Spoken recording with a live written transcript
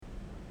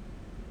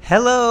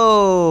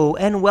Hello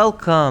and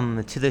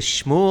welcome to the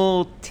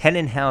Shmuel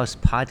Tenenhaus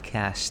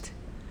podcast.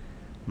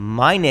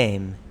 My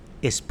name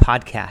is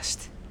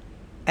Podcast,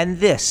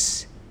 and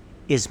this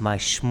is my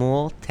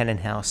Shmuel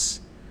Tenenhaus.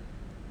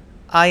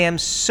 I am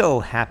so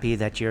happy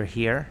that you're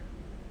here.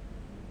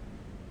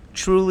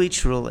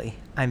 Truly,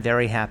 I'm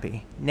very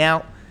happy.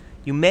 Now,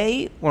 you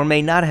may or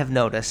may not have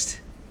noticed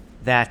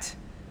that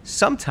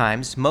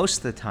sometimes, most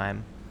of the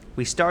time,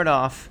 we start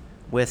off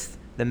with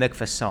the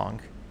mikveh song.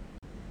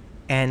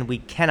 And we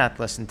cannot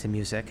listen to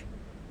music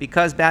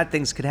because bad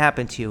things could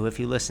happen to you if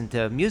you listen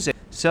to music.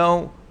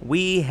 So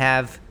we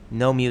have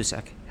no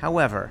music.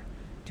 However,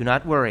 do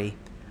not worry.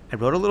 I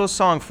wrote a little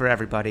song for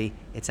everybody.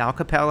 It's a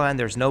cappella and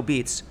there's no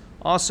beats.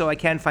 Also, I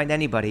can't find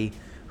anybody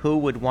who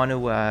would want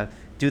to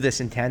do this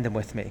in tandem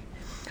with me.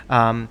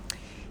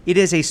 It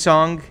is a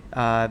song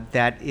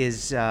that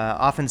is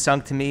often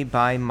sung to me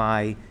by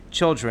my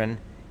children,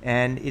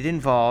 and it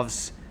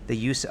involves the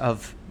use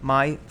of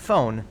my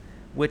phone,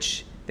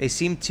 which they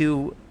seem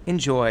to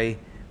enjoy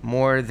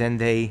more than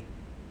they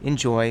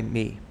enjoy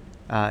me.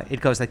 It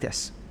goes like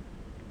this.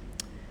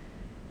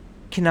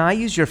 Can I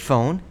use your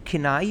phone?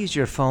 Can I use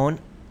your phone?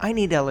 I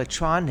need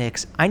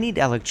electronics.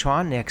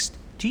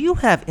 Do you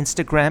have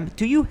Instagram?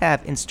 Do you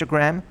have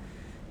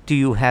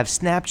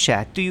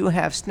Snapchat?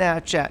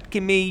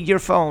 Give me your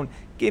phone.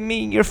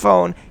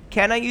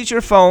 Can I use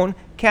your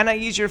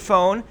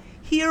phone?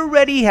 He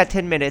already had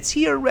 10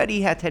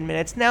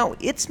 minutes. Now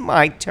it's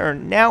my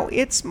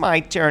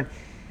turn.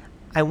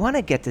 I want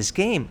to get this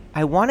game.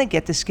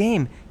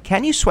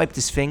 Can you swipe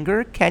this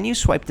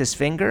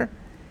finger?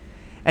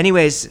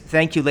 Anyways,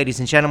 thank you, ladies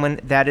and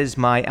gentlemen. That is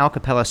my a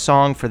cappella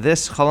song for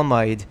this Chol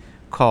Hamoed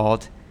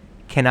called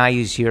Can I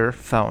Use Your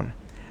Phone?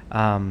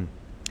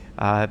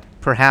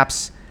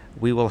 Perhaps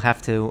we will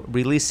have to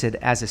release it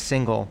as a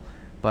single,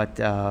 but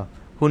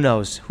who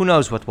knows? Who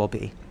knows what will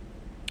be?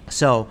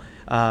 So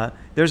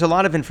there's a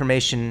lot of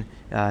information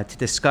to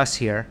discuss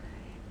here,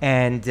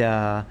 and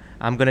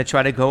I'm going to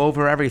try to go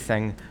over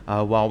everything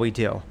while we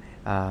do.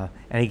 And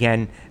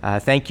again,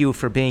 thank you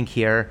for being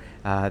here.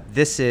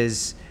 This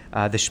is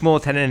the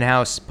Shmuel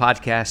Tenenhaus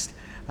podcast.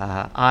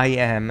 I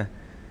am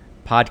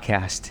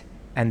Podcast,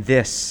 and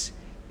this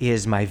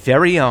is my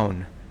very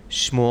own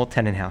Shmuel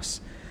Tenenhaus.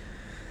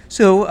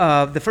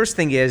 So the first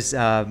thing is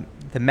the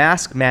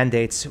mask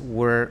mandates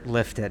were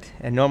lifted.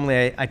 And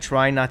normally I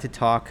try not to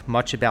talk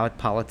much about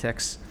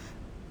politics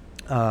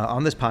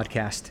on this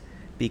podcast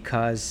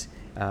because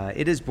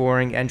it is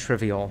boring and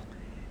trivial,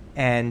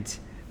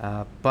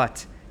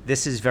 but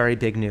this is very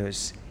big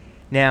news.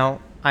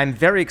 Now, I'm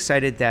very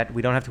excited that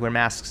we don't have to wear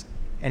masks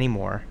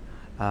anymore,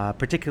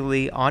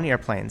 particularly on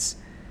airplanes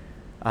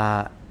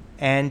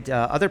and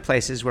other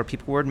places where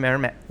people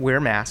wear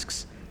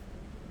masks.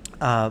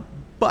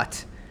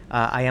 But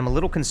I am a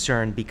little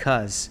concerned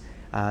because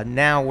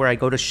now where I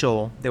go to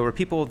shul, there were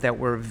people that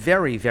were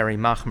very, very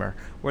machmer,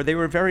 where they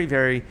were very,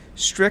 very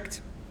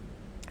strict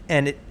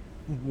and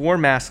wore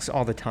masks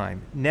all the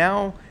time.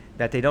 Now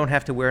that they don't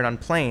have to wear it on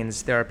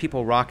planes, there are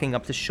people rocking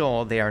up to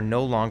shul. They are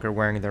no longer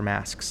wearing their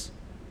masks.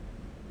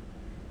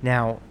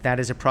 Now, that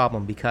is a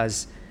problem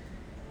because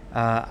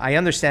I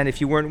understand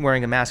if you weren't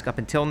wearing a mask up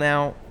until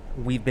now,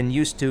 we've been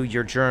used to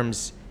your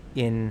germs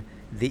in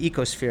the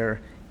ecosphere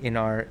in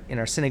our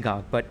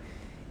synagogue. But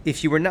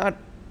if you were not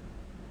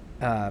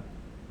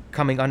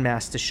coming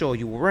unmasked to shul,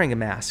 you were wearing a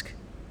mask,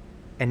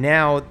 and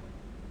now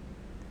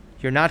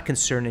you're not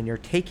concerned and you're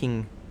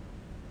taking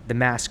the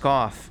mask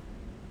off.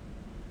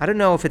 I don't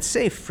know if it's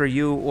safe for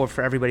you or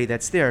for everybody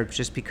that's there,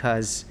 just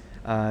because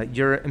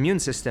your immune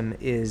system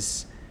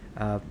is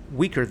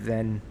weaker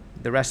than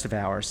the rest of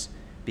ours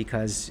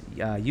because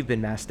you've been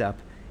masked up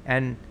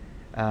and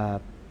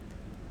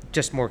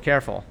just more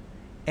careful.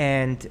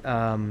 And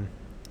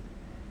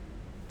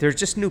there's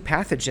just new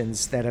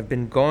pathogens that have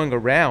been going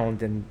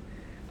around and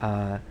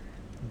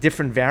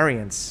different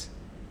variants.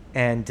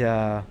 And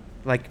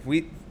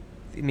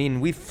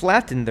we've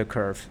flattened the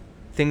curve.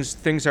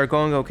 Things are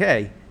going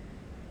okay.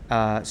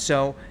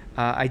 So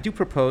I do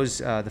propose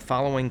the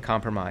following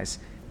compromise,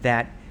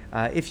 that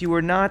if you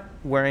were not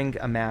wearing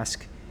a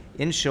mask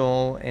in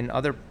shul and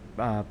other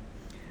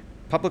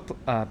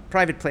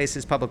private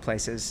places, public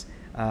places,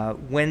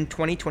 when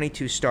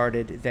 2022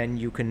 started, then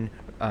you can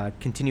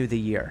continue the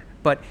year.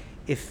 But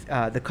if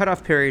the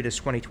cutoff period is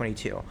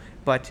 2022,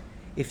 but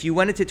if you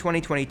went into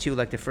 2022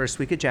 like the first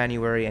week of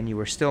January and you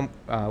were still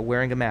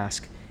wearing a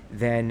mask,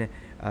 then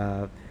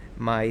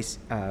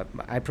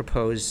I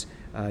propose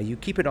you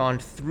keep it on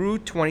through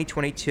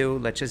 2022.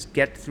 Let's just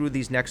get through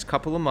these next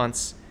couple of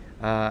months.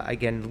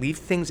 Again, leave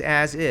things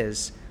as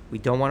is. We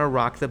don't want to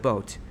rock the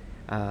boat.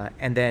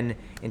 And then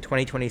in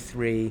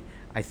 2023,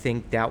 I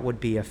think that would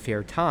be a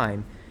fair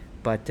time.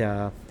 But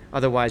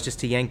otherwise, just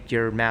to yank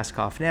your mask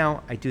off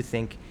now, I do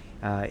think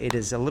it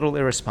is a little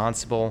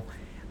irresponsible.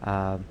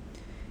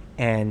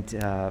 And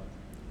I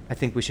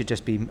think we should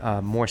just be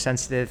more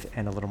sensitive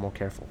and a little more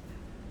careful.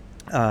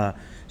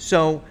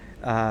 So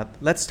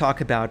let's talk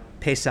about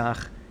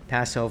Pesach,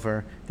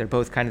 Passover. They're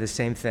both kind of the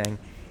same thing.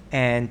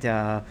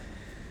 And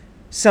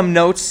some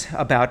notes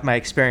about my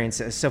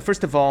experiences. So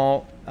first of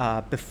all,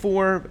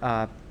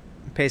 before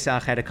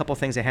Pesach, I had a couple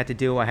things I had to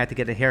do. I had to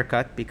get a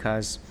haircut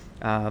because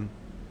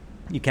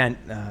you can't,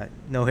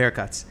 no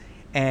haircuts.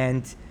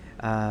 And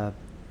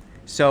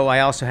so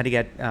I also had to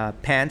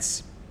get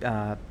pants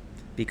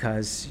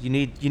because you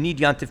need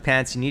Yontif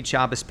pants, you need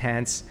Shabbos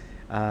pants.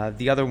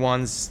 The other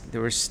ones,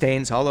 there were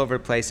stains all over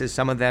places.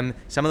 Some of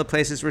the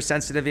places were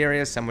sensitive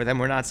areas. Some of them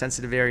were not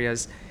sensitive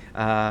areas.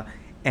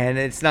 And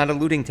it's not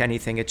alluding to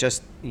anything. It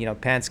just,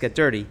 pants get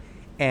dirty.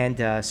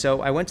 And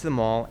so I went to the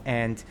mall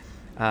and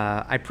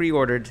I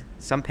pre-ordered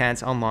some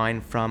pants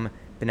online from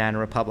Banana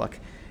Republic.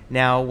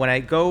 Now, when I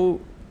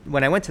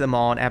went to the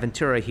mall in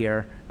Aventura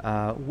here,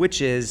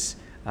 which is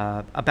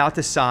about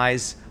the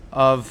size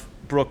of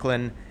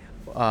Brooklyn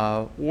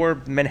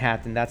or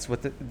Manhattan, that's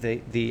what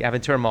the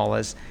Aventura Mall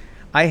is,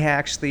 I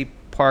actually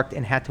parked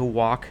and had to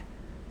walk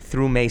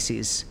through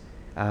Macy's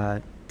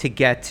to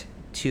get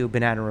to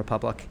Banana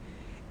Republic.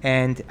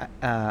 And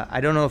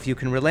I don't know if you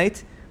can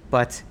relate,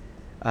 but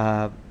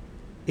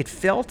it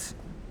felt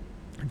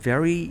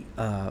very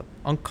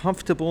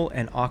uncomfortable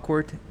and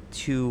awkward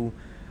to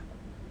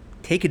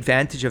take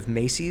advantage of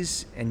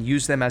Macy's and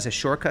use them as a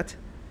shortcut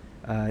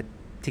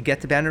to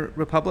get to Banana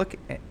Republic.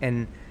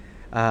 And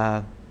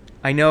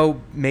I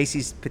know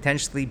Macy's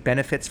potentially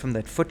benefits from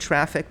the foot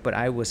traffic, but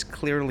I was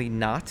clearly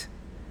not.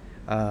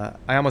 I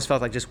almost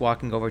felt like just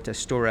walking over to a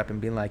store rep and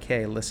being like,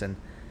 hey, listen,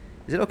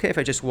 is it okay if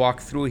I just walk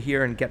through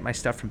here and get my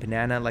stuff from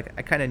Banana? Like,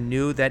 I kind of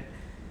knew that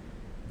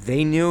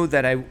they knew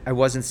that I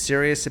wasn't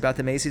serious about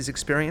the Macy's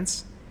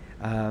experience.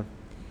 In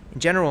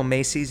general,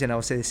 Macy's, and I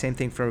will say the same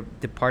thing for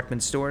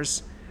department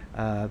stores,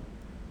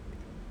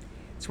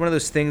 it's one of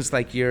those things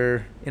like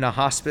you're in a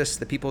hospice.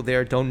 The people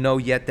there don't know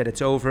yet that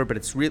it's over, but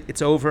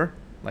it's over.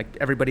 Like,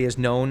 everybody has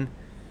known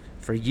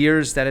for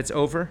years that it's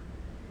over.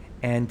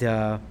 And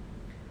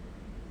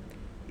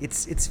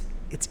it's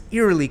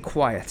eerily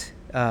quiet.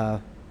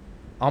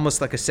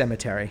 Almost like a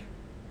cemetery.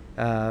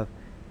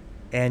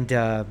 And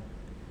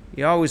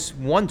you always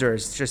wonder,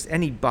 is just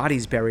any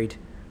bodies buried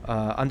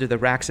under the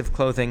racks of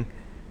clothing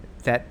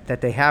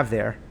that they have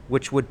there,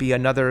 which would be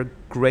another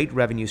great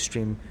revenue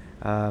stream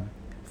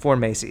for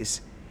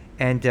Macy's.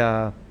 And,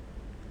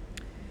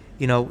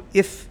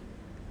 if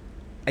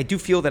I do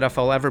feel that if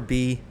I'll ever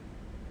be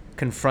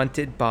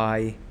confronted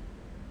by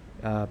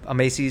a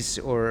Macy's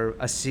or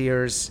a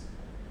Sears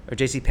or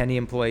JCPenney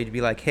employee to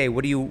be like, hey,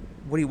 what are you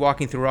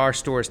walking through our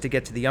stores to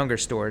get to the younger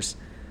stores?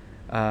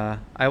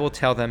 I will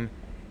tell them,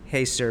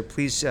 hey, sir,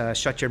 please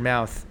shut your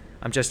mouth.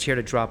 I'm just here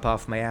to drop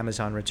off my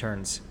Amazon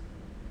returns.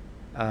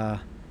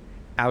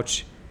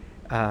 Ouch.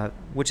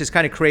 Which is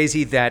kind of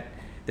crazy that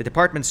the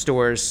department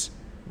stores,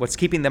 what's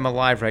keeping them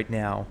alive right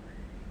now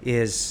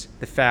is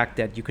the fact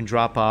that you can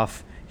drop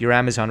off your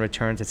Amazon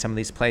returns at some of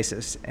these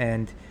places.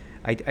 And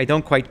I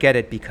don't quite get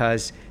it,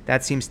 because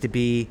that seems to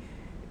be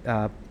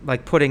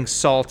like putting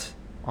salt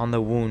on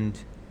the wound.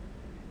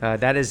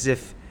 That is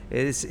if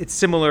it's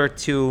similar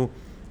to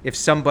if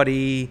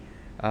somebody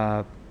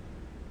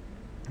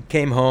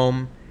came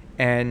home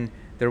and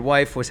their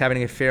wife was having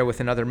an affair with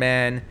another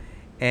man,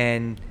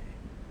 and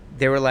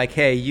they were like,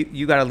 hey,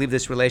 you got to leave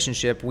this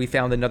relationship. We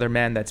found another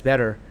man that's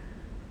better.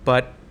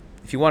 But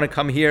if you want to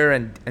come here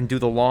and do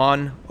the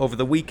lawn over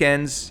the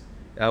weekends,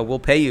 we'll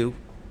pay you,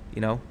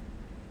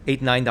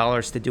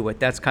 $8-9 to do it.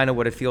 That's kind of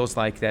what it feels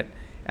like, that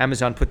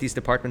Amazon put these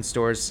department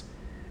stores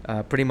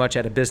pretty much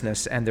out of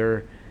business, and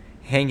they're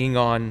hanging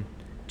on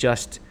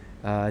just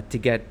to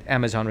get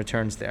Amazon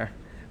returns there.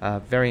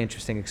 Very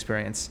interesting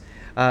experience.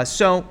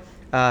 So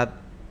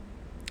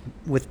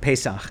with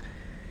Pesach.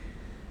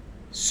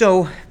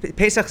 So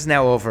Pesach is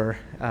now over.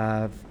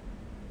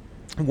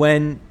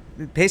 When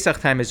Pesach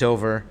time is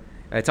over,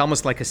 it's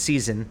almost like a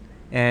season,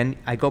 and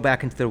I go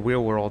back into the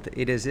real world.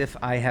 It is as if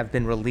I have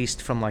been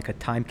released from like a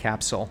time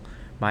capsule.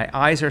 My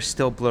eyes are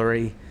still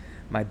blurry.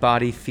 My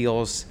body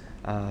feels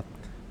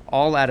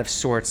all out of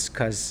sorts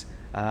because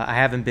I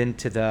haven't been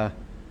to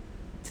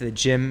the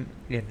gym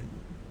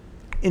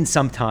in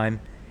some time,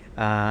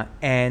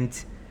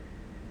 and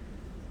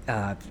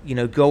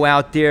go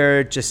out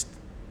there just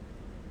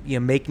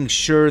making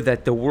sure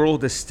that the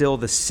world is still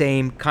the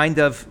same. Kind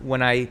of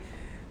when I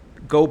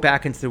go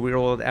back into the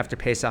real world after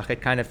Pesach,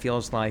 it kind of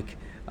feels like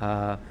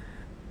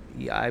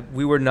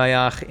we were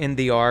Noach in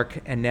the ark,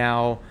 and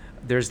now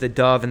there's the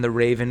dove and the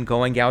raven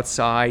going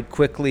outside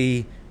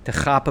quickly to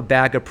chop a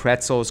bag of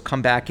pretzels,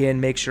 come back in,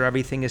 make sure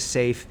everything is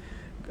safe,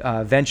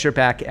 venture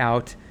back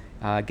out,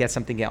 get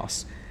something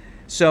else.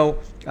 So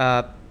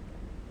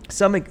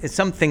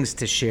some things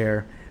to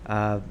share.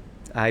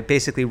 I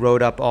basically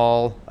wrote up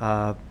all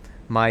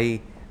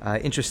my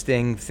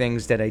interesting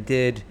things that I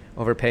did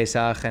over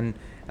Pesach, and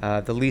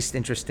the least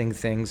interesting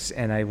things,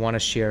 and I want to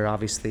share,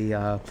 obviously,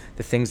 the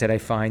things that I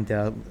find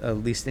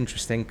least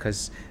interesting,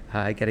 because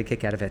I get a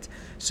kick out of it.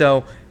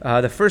 So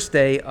the first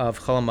day of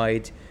Chol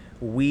Hamoed,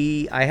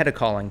 I had a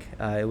calling.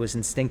 It was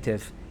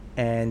instinctive,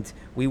 and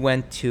we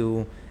went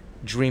to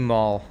Dream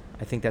Mall.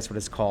 I think that's what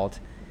it's called.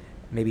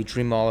 Maybe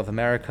Dream Mall of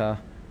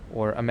America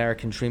or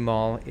American Dream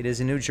Mall. It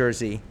is in New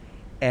Jersey,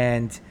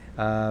 and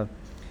Uh,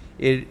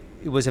 it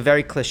was a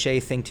very cliche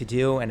thing to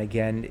do, and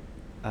again,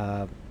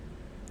 I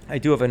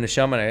do have a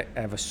neshama, and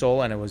I have a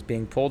soul, and I was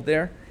being pulled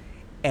there.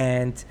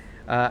 And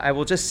I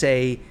will just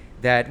say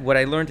that what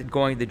I learned at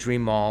going to the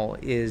Dream Mall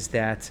is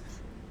that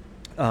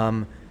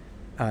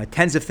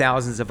tens of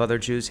thousands of other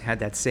Jews had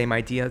that same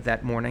idea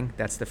that morning.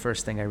 That's the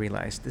first thing I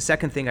realized. The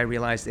second thing I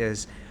realized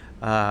is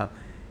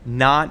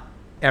not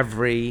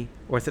every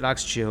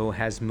Orthodox Jew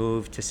has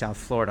moved to South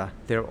Florida.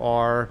 There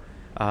are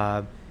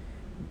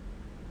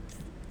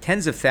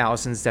tens of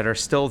thousands that are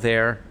still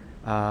there,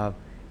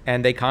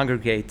 and they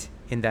congregate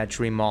in that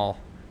Dream Mall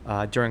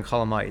during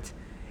Chol Hamoed.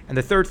 And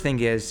the third thing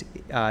is,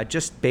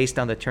 just based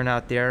on the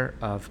turnout there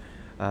of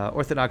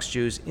Orthodox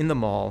Jews in the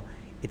mall,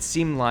 it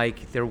seemed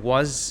like there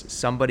was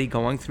somebody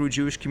going through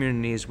Jewish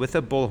communities with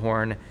a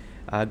bullhorn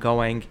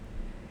going,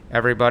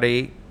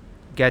 everybody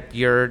get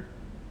your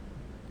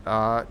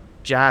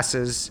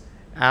jasses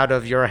out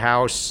of your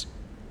house.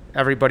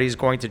 Everybody's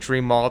going to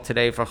Dream Mall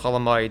today for Chol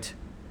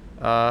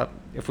Hamoed.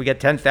 If we get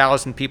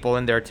 10,000 people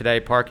in there today,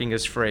 parking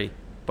is free.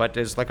 But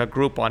there's like a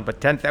Groupon,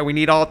 but we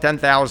need all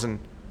 10,000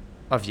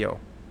 of you.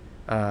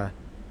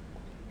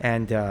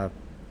 And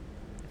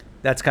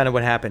that's kind of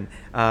what happened.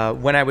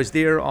 When I was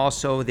there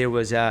also, there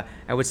was, I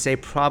would say,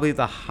 probably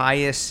the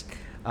highest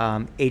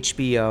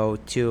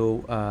HBO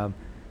to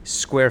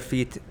square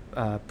feet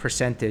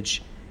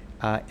percentage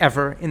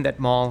ever in that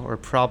mall, or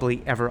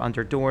probably ever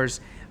under doors.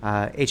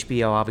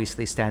 HBO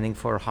obviously standing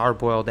for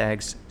hard-boiled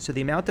eggs. So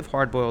the amount of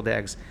hard-boiled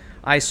eggs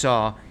I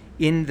saw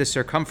in the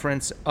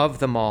circumference of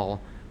the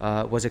mall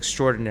was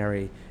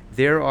extraordinary.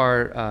 There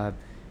are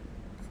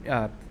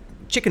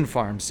chicken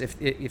farms,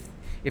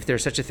 if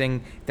there's such a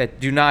thing, that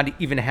do not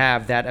even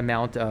have that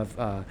amount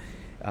of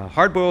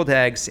hard-boiled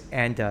eggs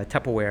and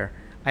Tupperware.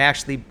 I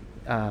actually,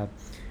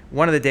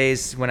 one of the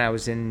days when I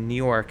was in New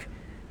York,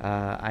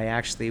 I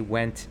actually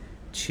went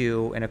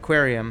to an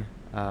aquarium,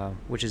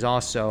 which is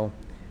also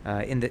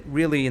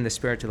really in the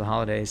spirit of the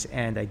holidays,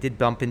 and I did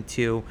bump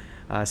into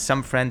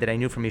some friend that I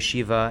knew from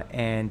yeshiva,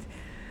 and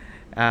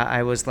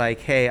I was like,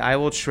 hey, I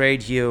will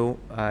trade you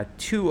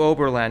 2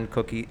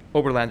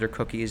 Oberlander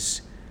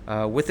cookies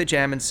with a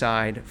jam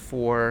inside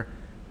for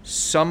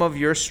some of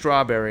your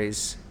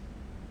strawberries,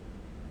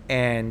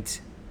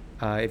 and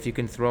if you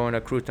can throw in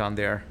a crouton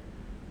there,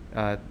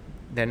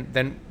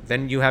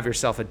 then you have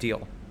yourself a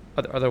deal.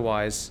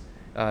 Otherwise,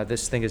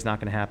 this thing is not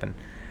going to happen.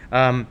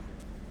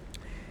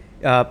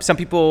 Some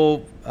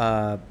people,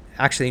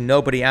 actually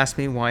nobody asked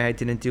me why I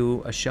didn't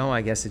do a show.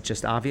 I guess it's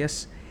just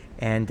obvious.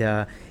 And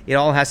it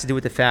all has to do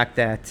with the fact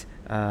that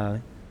I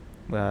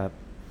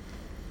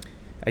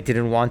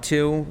didn't want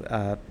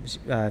to.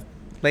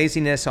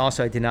 Laziness.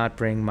 Also, I did not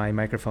bring my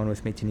microphone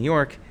with me to New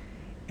York.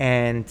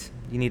 And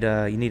you need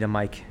a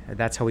mic.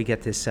 That's how we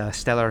get this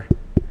stellar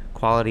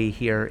quality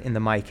here in the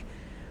mic.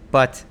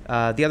 But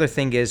the other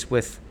thing is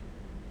with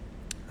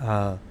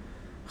Chol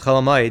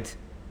Hamoed,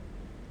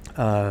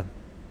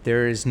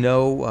 there is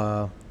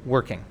no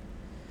working.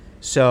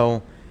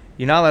 So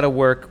you're not allowed to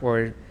work,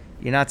 or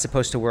you're not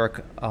supposed to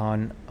work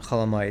on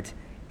Chol Hamoed.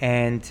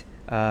 And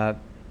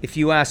if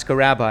you ask a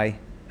rabbi,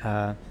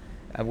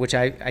 which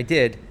I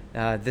did,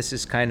 this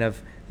is kind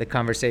of the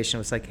conversation. It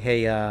was like,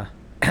 hey,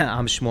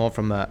 I'm Shmuel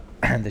from the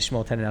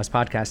Shmuel Tenenhaus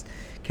podcast.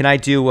 Can I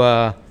do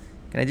a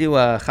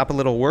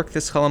little work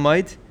this Chol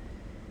Hamoed?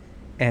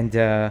 And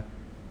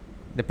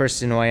the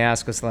person who I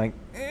asked was like,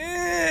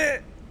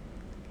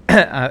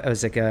 I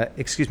was like,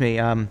 excuse me,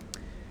 I'm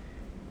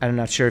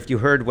not sure if you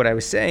heard what I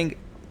was saying.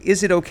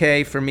 Is it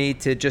okay for me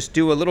to just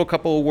do a little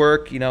couple of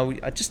work,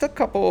 just a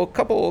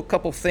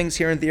couple things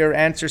here and there,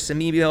 answer some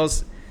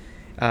emails?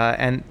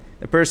 And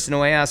the person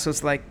who I asked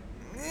was like,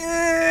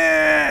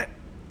 I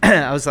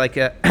was like,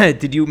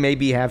 did you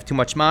maybe have too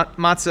much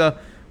matzah,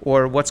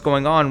 or what's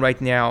going on right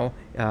now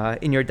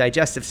in your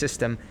digestive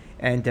system?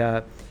 And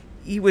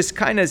he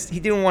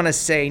didn't want to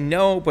say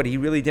no, but he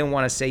really didn't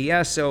want to say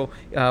yes. So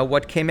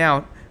what came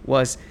out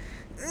was,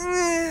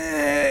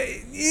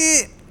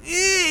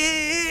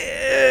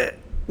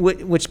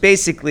 which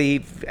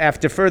basically,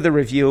 after further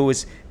review,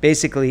 was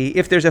basically,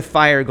 if there's a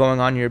fire going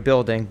on in your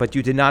building, but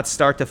you did not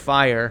start the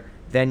fire,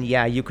 then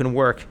yeah, you can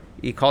work.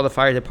 You call the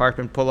fire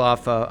department, pull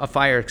off a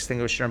fire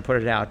extinguisher and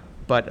put it out.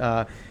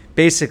 But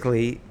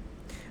basically,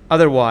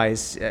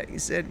 otherwise, he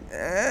said,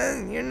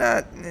 you're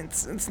not,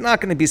 it's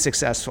not going to be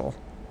successful.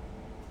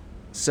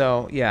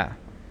 So yeah,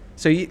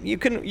 so you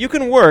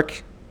can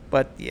work,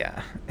 but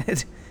yeah,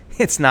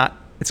 it's not.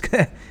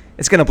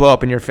 It's gonna blow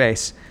up in your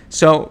face.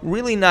 So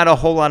really, not a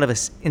whole lot of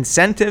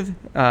incentive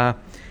to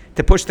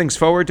push things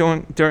forward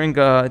during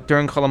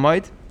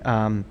Chol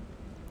Hamoed.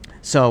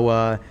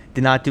 So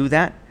did not do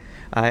that.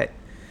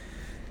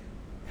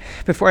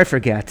 Before I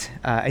forget,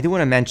 I do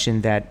want to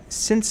mention that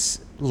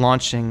since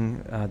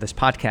launching this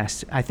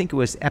podcast, I think it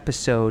was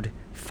episode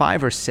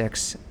 5 or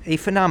 6, a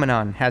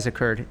phenomenon has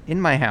occurred in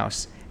my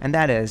house. And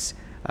that is,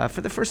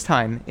 for the first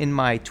time in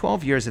my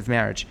 12 years of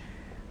marriage,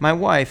 my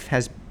wife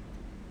has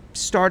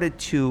started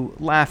to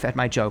laugh at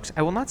my jokes.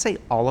 I will not say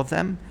all of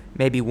them,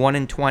 maybe 1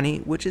 in 20,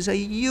 which is a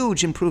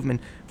huge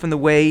improvement from the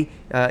way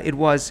it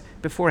was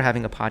before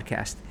having a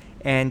podcast.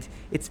 And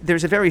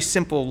there's a very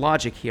simple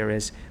logic here.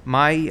 Is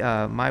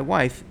my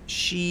wife,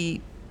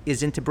 she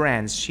is into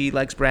brands. She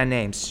likes brand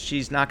names.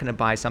 She's not going to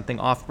buy something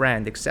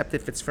off-brand, except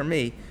if it's for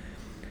me,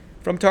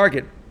 from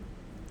Target,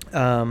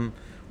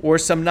 or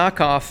some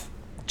knockoff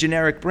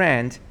generic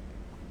brand.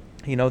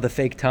 You know, the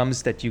fake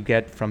Tums that you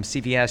get from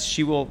CVS.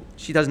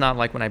 She does not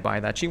like when I buy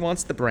that. She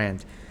wants the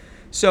brand.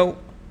 So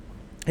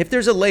if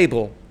there's a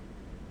label,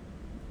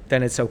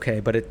 then it's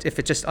okay. But if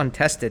it's just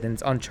untested and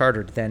it's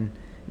uncharted, then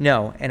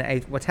no.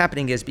 And what's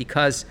happening is,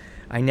 because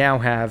I now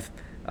have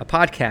a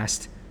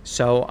podcast,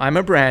 so I'm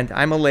a brand,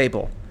 I'm a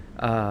label.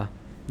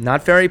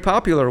 Not very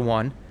popular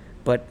one,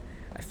 but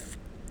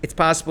it's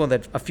possible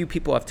that a few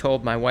people have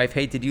told my wife,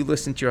 hey, did you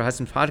listen to your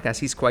husband's podcast?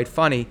 He's quite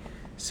funny.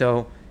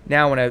 So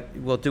now when I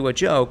will do a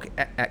joke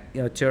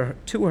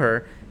to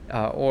her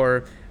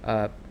or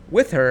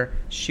with her,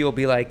 she'll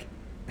be like,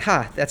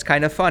 that's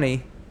kind of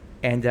funny.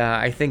 And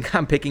I think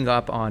I'm picking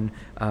up on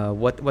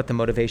what the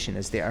motivation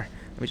is there.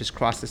 Let me just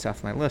cross this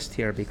off my list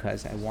here,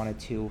 because I wanted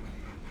to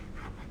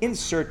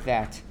insert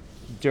that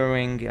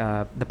during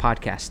the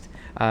podcast.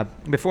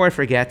 Before I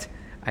forget,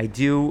 I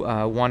do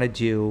want to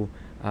do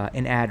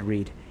an ad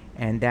read,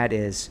 and that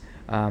is,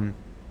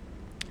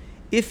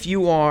 if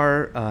you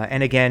are,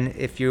 and again,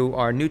 if you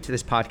are new to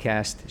this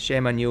podcast,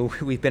 shame on you.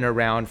 We've been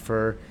around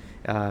for,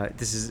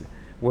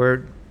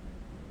 we're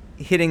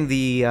hitting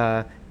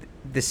the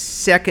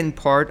second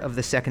part of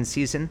the second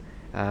season.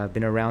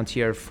 Been around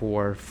here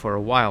for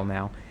a while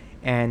now,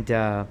 and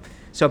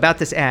so about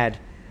this ad,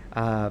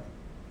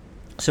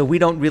 so we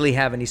don't really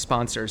have any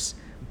sponsors.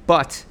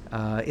 But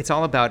it's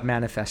all about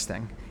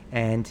manifesting.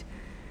 And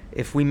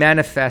if we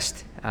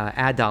manifest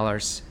ad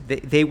dollars,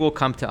 they will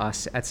come to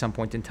us at some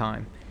point in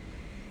time.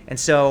 And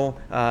so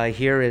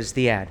here is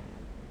the ad.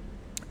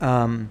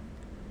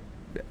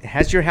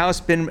 Has your house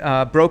been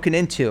broken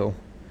into?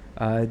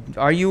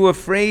 Are you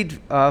afraid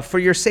for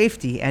your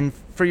safety and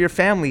for your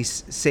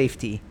family's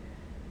safety?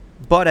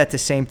 But at the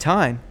same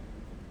time,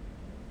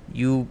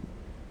 you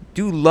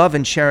do love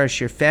and cherish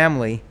your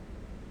family,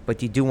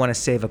 but you do want to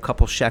save a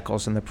couple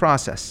shekels in the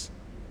process.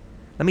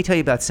 Let me tell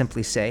you about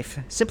Simply Safe.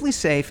 Simply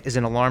Safe is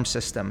an alarm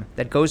system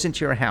that goes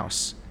into your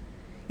house.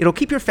 It'll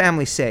keep your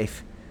family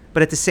safe,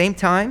 but at the same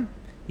time,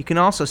 you can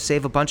also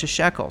save a bunch of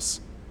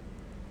shekels.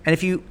 And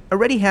if you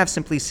already have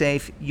Simply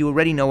Safe, you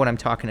already know what I'm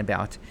talking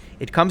about.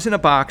 It comes in a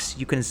box.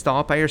 You can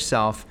install it by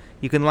yourself.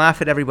 You can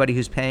laugh at everybody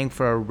who's paying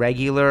for a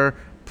regular,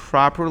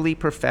 properly,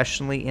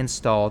 professionally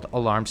installed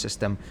alarm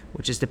system,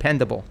 which is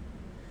dependable.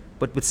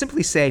 But with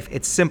Simply Safe,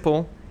 it's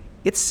simple,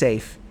 it's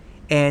safe,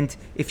 and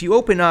if you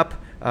open up,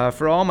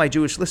 for all my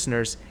Jewish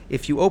listeners,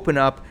 if you open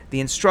up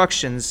the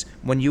instructions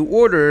when you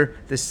order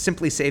the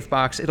Simply Safe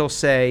box, it'll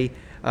say,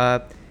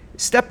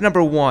 step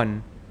number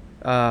 1,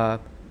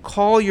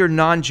 call your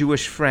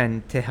non-Jewish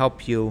friend to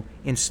help you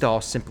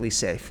install Simply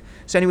Safe.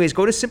 So anyways,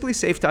 go to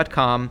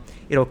simplysafe.com.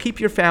 It'll keep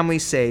your family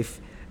safe,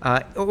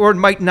 or it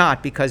might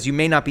not, because you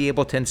may not be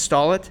able to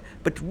install it.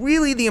 But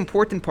really the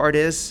important part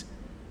is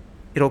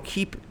it'll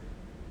keep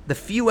the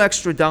few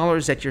extra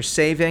dollars that you're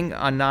saving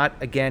on not,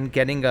 again,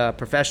 getting a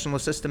professional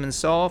system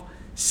installed,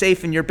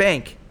 safe in your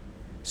bank.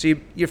 So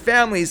your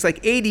family is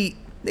like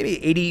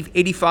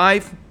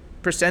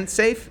 85%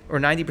 safe or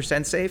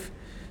 90% safe.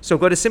 So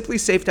go to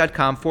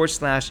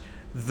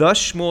simplysafe.com/the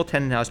Shmuel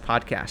Tenenhaus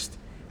podcast.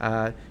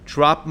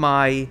 Drop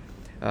my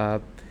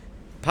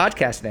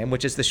podcast name,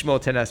 which is the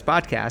Shmuel Tenenhaus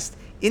podcast,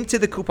 into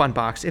the coupon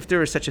box, if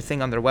there is such a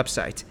thing on their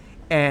website.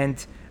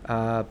 And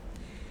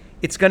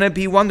it's going to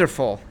be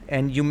wonderful.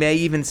 And you may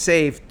even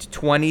save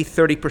 20,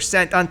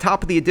 30% on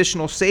top of the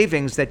additional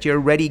savings that you're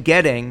already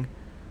getting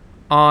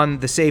on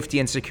the safety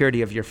and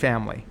security of your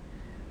family.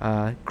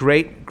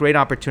 Great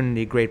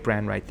opportunity, great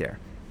brand right there.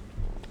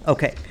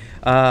 Okay,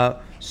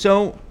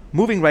 so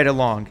moving right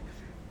along.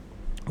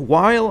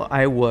 While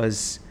I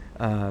was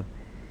in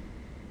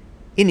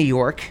New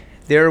York,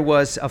 there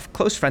was a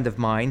close friend of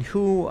mine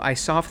who I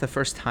saw for the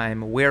first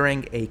time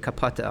wearing a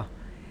kapata.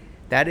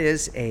 That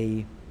is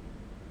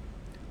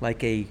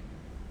like a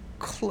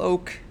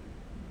cloak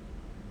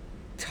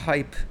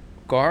type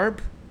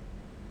garb.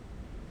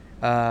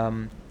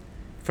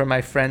 For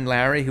my friend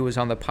Larry, who was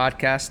on the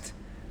podcast,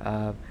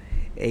 a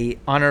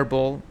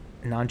honorable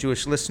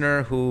non-Jewish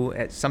listener who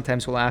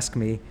sometimes will ask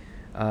me,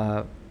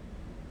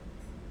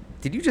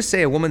 did you just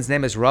say a woman's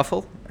name is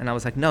Ruffle? And I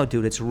was like, no,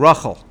 dude, it's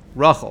Rachel.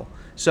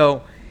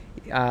 So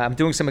I'm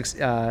doing some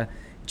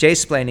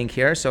J-splaining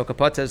here. So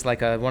kapata is like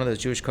one of those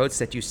Jewish coats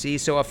that you see.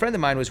 So a friend of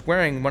mine was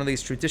wearing one of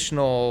these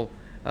traditional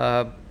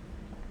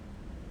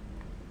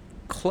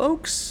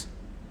cloaks,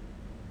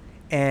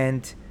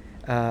 and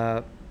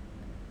I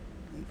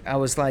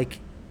was like,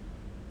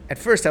 at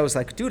first I was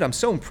like, dude, I'm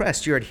so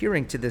impressed you're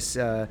adhering to this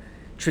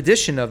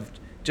tradition of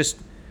just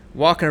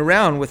walking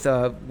around with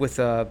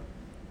a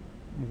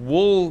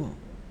wool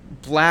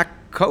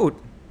black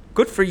coat.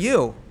 Good for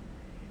you.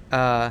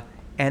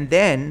 And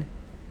then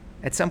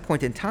at some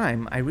point in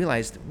time, I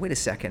realized, wait a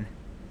second,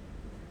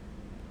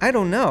 I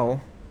don't know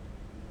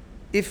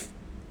if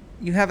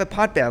you have a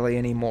pot belly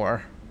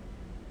anymore,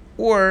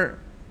 or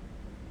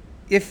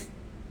if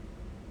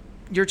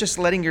you're just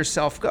letting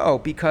yourself go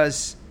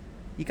because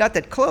you got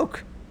that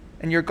cloak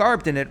and you're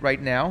garbed in it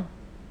right now,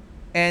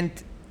 and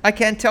I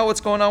can't tell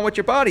what's going on with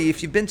your body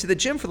if you've been to the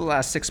gym for the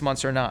last 6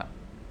 months or not.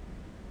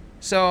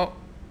 So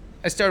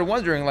I started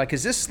wondering, like,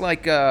 is this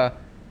like, are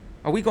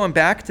we going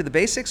back to the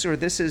basics, or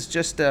this is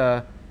just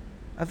a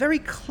very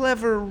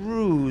clever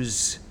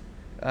ruse,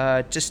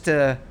 just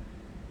to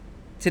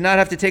not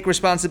have to take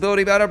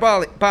responsibility about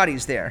our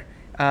bodies there.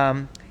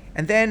 And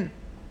then,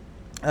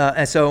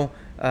 and so,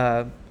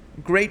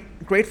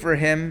 great for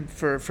him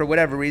for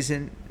whatever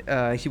reason.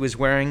 He was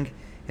wearing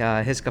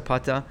his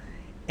kapata,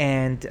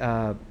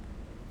 and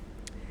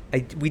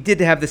we did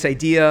have this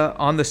idea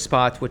on the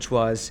spot, which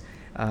was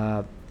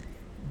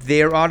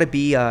there ought to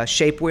be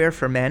shapewear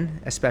for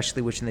men,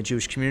 especially within the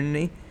Jewish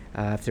community,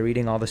 if they're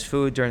eating all this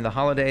food during the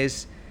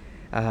holidays.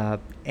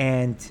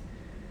 And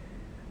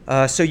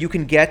so you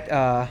can get,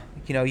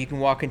 you can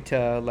walk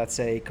into, let's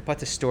say,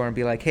 kapata store and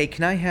be like, hey,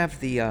 can I have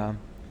the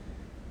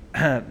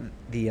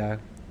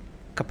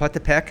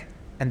kapata pek?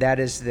 And that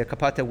is the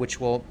kapata which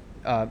will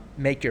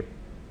make your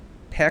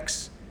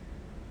pecs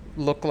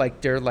look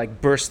like they're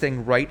like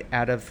bursting right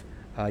out of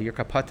your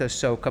kapata.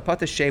 So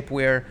kapata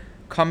shapewear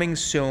coming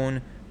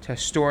soon to a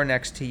store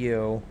next to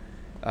you.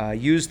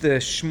 Use the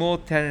Shmuel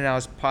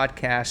Tenenbaum's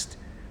podcast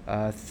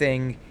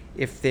thing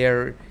if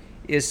there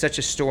is such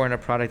a store and a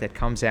product that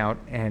comes out,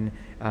 and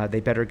they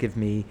better give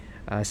me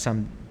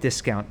some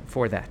discount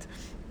for that.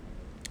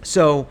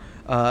 So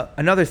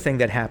another thing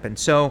that happened.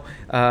 So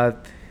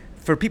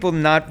for people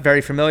not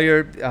very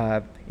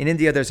familiar, in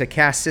India there's a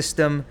caste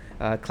system,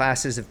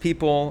 classes of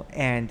people,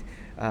 and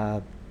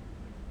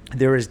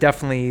there is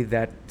definitely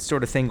that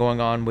sort of thing going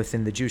on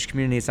within the Jewish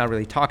community. It's not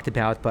really talked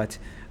about, but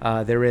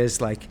there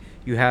is, like,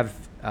 you have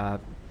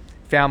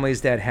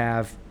families that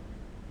have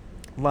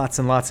lots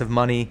and lots of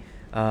money.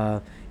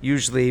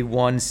 Usually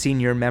one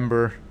senior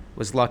member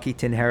was lucky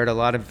to inherit a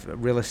lot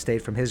of real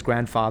estate from his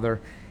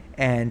grandfather,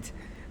 and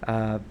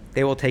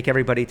they will take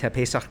everybody to a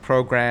Pesach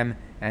program,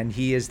 and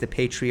he is the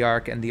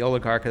patriarch and the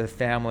oligarch of the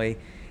family,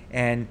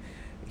 and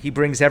he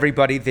brings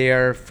everybody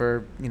there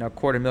for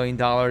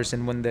 $250,000,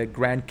 and when the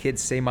grandkids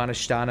say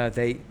Manashtana,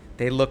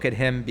 they look at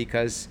him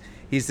because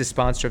he's the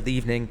sponsor of the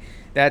evening.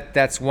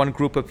 That's one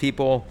group of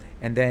people,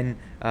 and then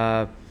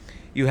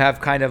you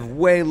have kind of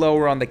way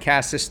lower on the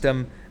caste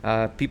system,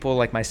 people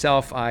like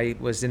myself. I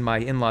was in my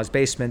in-laws'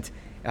 basement.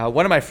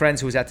 One of my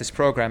friends who was at this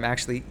program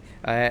actually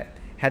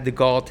had the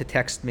gall to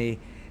text me,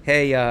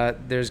 hey,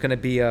 there's going to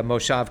be a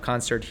Moshav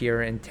concert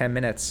here in 10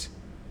 minutes.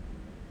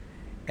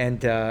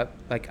 And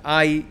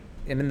I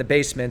am in the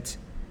basement.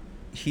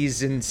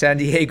 He's in San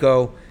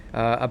Diego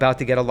about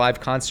to get a live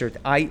concert.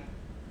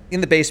 In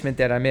the basement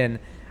that I'm in,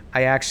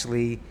 I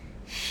actually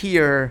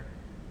hear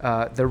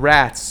the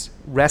rats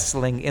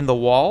wrestling in the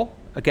wall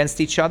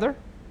against each other.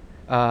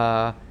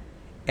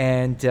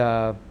 And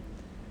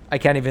I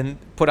can't even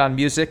put on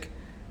music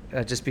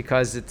just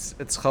because it's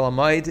Chol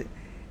Hamoed.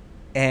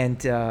 And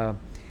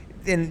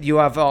then you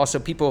have also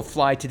people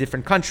fly to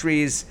different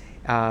countries.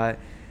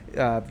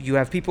 You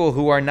have people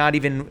who are not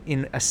even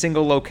in a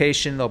single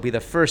location. They'll be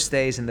the first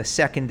days and the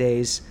second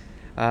days.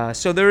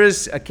 So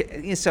there's a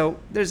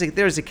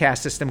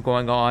caste system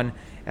going on.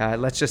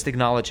 Let's just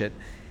acknowledge it.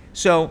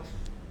 So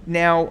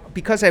now,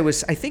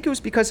 I think it was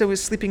because I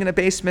was sleeping in a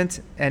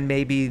basement, and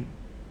maybe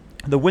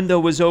the window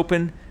was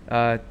open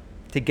to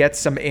get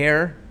some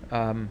air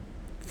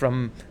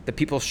from the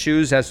people's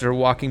shoes as they're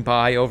walking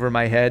by over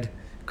my head,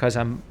 because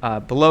I'm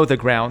below the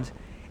ground,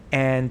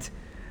 and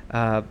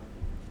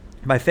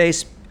my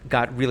face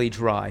got really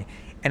dry.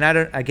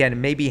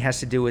 And maybe it has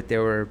to do with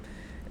there were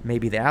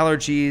maybe the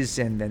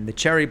allergies and then the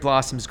cherry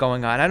blossoms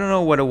going on. I don't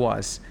know what it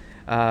was.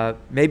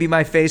 Maybe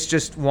my face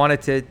just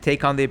wanted to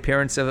take on the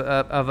appearance of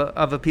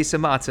a piece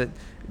of matzah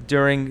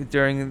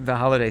during the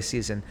holiday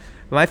season.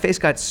 But my face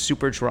got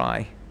super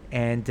dry,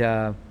 and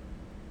I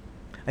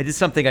did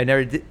something I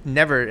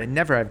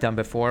never have done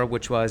before,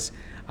 which was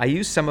I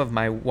used some of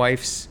my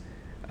wife's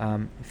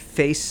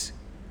face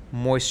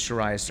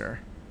moisturizer.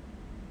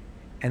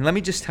 And let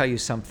me just tell you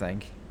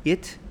something.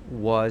 It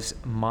was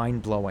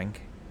mind-blowing.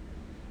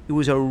 It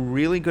was a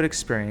really good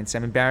experience.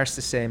 I'm embarrassed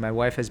to say my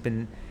wife has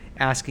been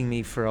asking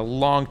me for a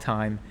long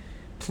time,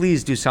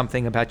 please do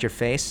something about your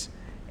face.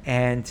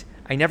 And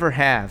I never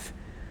have.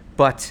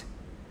 But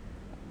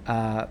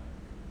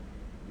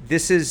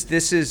this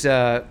is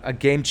a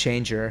game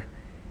changer.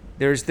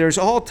 There's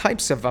all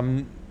types of,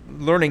 I'm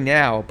learning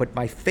now, but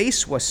my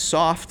face was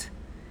soft.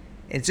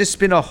 It's just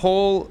been a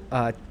whole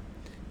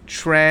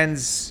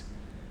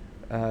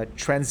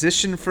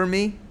transition for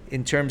me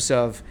in terms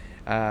of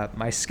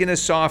my skin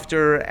is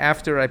softer.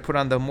 After I put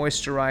on the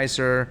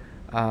moisturizer,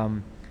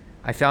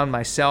 I found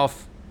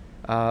myself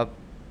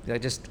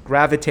just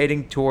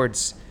gravitating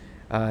towards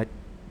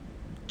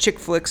chick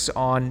flicks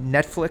on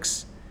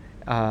Netflix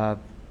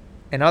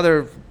and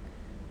other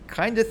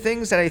kind of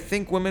things that I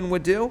think women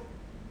would do,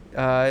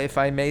 if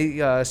I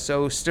may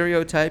so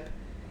stereotype.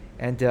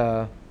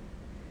 And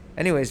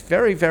anyways,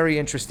 very, very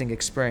interesting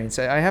experience.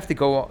 I have to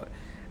go.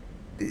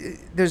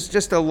 There's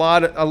just a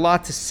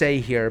lot to say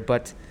here,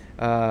 but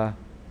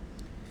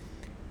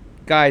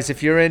guys,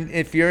 if you're in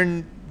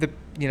the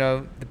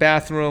the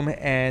bathroom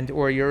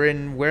or you're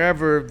in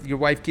wherever your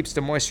wife keeps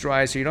the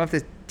moisturizer, you don't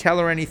have to tell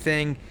her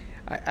anything.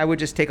 I would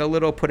just take a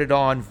little, put it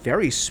on.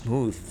 Very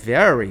smooth,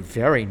 very,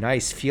 very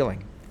nice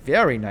feeling.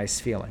 Very nice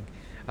feeling.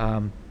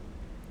 I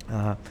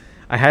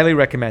highly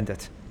recommend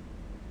it.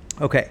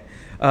 Okay,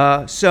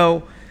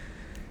 so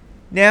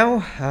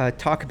now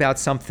talk about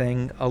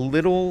something a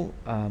little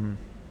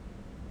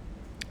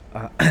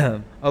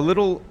a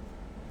little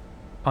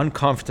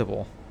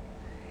uncomfortable,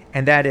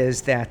 and that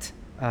is that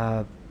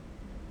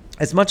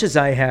as much as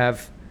I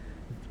have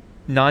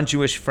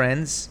non-Jewish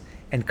friends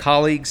and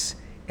colleagues,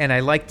 and I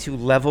like to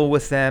level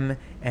with them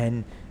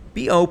and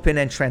be open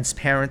and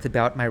transparent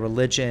about my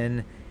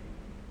religion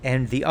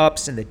and the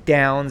ups and the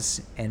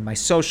downs and my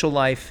social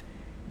life,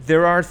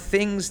 there are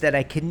things that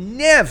I can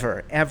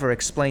never, ever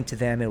explain to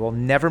them. It will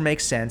never make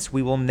sense.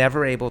 We will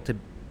never be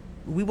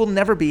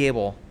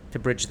able to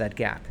bridge that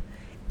gap.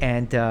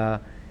 And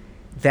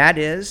that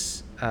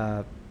is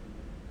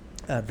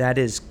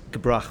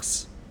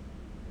gebrachs.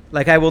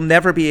 Like, I will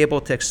never be able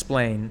to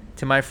explain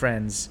to my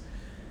friends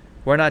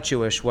who are not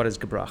Jewish what is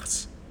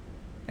gebrachs.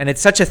 And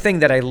it's such a thing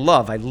that I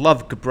love. I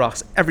love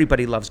gebrachs.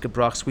 Everybody loves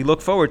gebrachs. We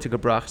look forward to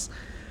gebrachs.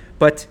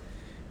 But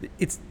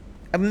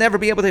I'll never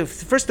be able to.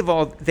 First of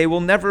all, they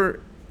will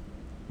never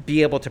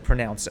be able to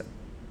pronounce it.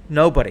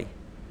 Nobody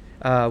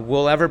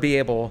will ever be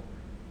able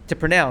to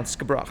pronounce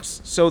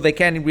gebrachs. So they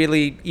can't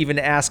really even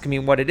ask me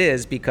what it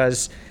is,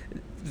 because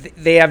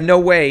they have no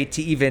way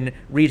to even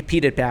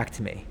repeat it back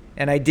to me.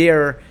 And I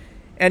dare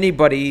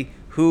anybody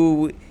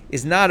who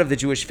is not of the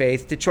Jewish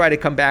faith to try to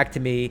come back to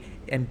me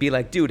and be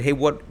like, dude, hey,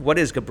 what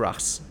is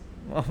gebrachs?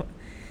 Well,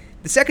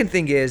 the second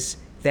thing is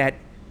that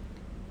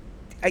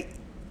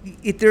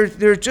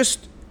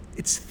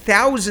it's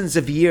thousands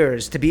of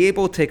years to be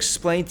able to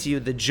explain to you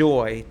the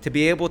joy, to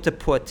be able to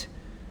put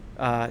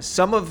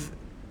some of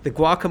the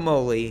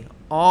guacamole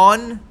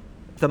on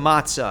the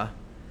matzah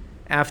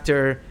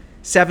after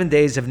 7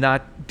 days of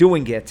not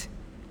doing it,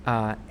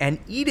 and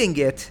eating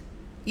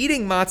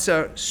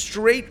matzah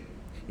straight,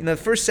 the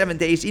first 7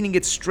 days, eating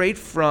it straight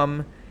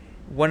from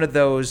one of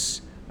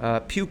those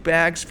puke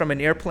bags from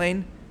an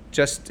airplane,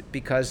 just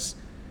because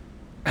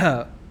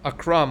a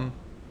crumb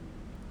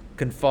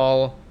can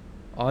fall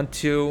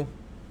onto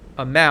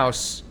a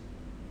mouse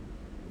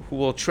who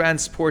will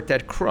transport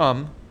that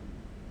crumb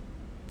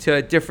to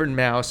a different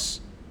mouse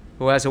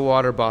who has a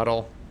water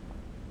bottle.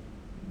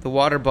 The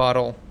water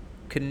bottle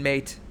can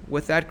mate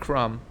with that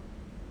crumb,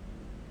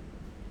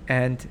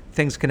 and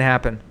things can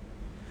happen.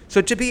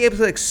 So to be able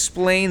to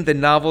explain the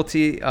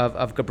novelty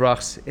of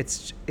gebrachs,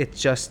 it's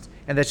just,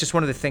 and that's just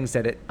one of the things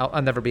that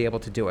I'll never be able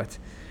to do it.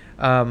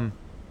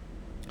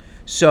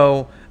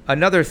 So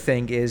another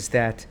thing is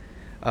that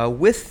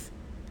with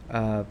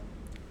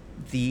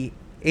the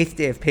 8th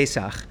day of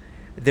Pesach,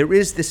 there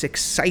is this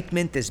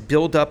excitement, this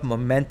build-up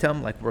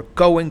momentum, like we're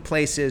going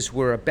places,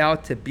 we're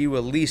about to be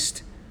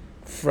released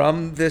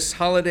from this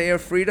holiday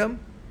of freedom,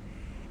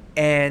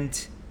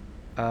 and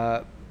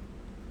all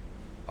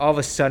of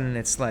a sudden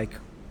it's like,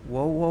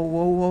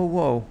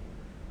 whoa.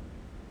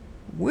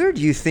 Where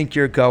do you think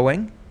you're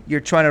going?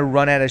 You're trying to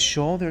run at a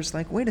shoal. There's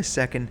like, wait a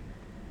second.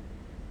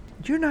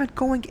 You're not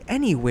going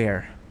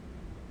anywhere.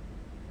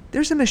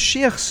 There's a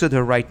Mashiach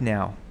Suda right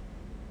now.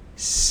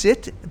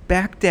 Sit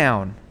back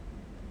down.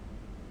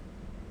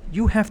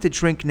 You have to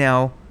drink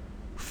now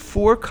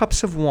 4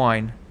 cups of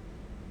wine,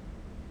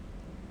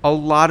 a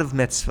lot of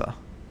matzah,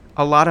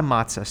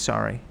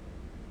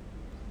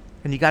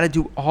 and you got to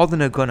do all the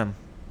nagunim,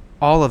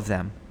 all of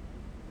them,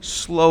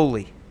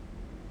 slowly.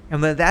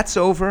 And when that's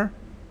over,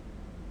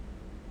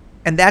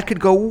 and that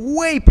could go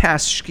way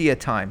past Shkia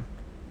time,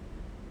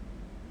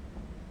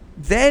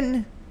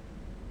 then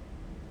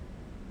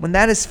when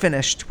that is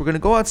finished, we're going to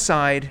go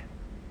outside,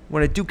 we're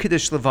going to do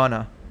Kiddush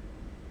Levana.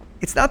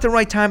 It's not the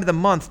right time of the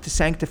month to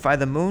sanctify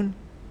the moon,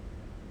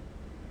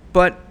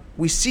 but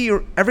we see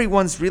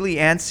everyone's really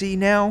antsy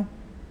now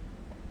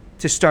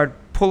to start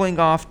pulling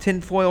off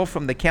tinfoil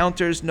from the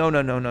counters. No.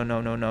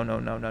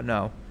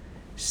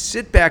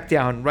 Sit back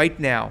down right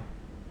now.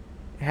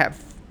 Have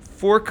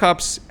 4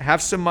 cups,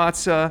 have some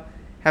matzah,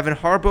 have a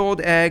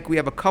hard-boiled egg. We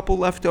have a couple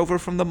left over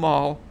from the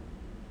mall.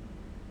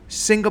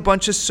 Sing a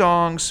bunch of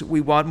songs. We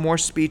want more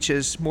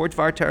speeches, more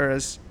Dvar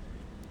Torahs.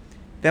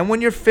 Then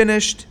when you're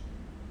finished,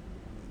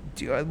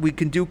 we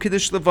can do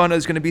Kiddush Levana.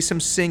 There's going to be some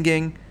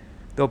singing.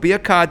 There'll be a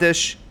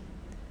Kaddish.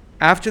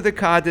 After the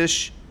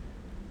Kaddish,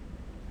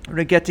 we're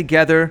going to get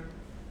together,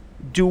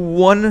 do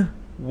one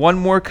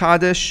more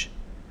Kaddish.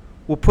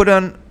 We'll put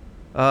on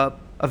a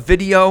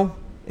video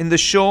in the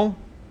shul.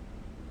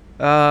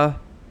 We'll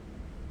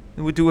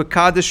do a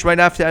Kaddish right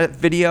after that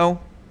video.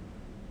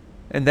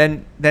 And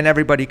then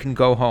everybody can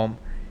go home.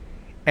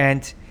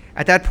 And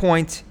at that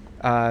point,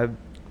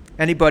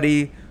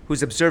 anybody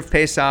who's observed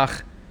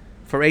Pesach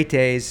for 8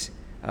 days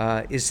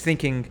is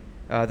thinking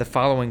the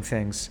following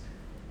things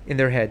in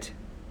their head.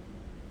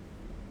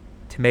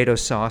 tomato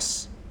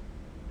sauce,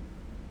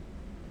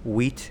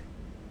 wheat,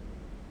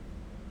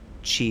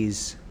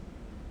 cheese.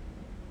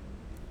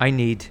 I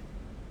need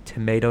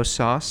tomato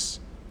sauce,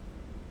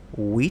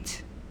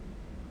 wheat,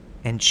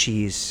 and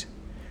cheese.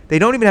 They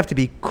don't even have to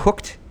be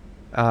cooked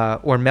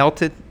or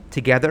melted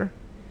together.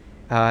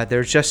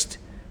 There's just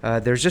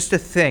a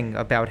thing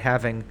about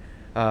having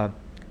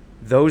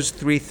those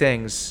three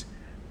things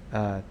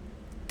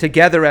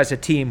together as a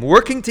team,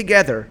 working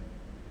together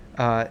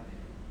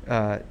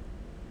to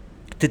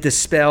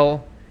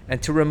dispel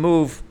and to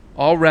remove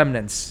all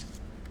remnants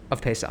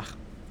of Pesach.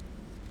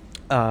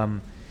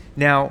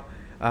 Now,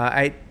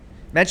 I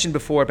mentioned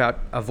before about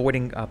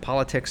avoiding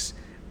politics,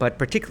 but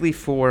particularly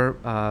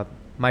for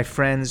my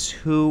friends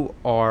who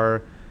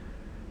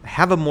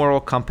have a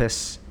moral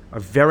compass, are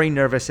very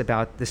nervous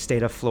about the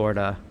state of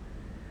Florida,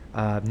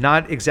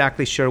 not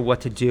exactly sure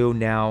what to do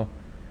now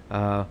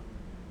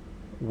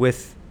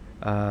with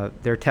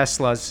their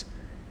Teslas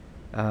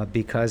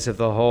because of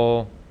the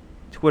whole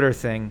Twitter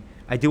thing.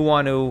 I do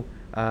want to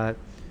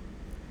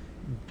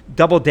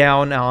double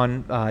down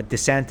on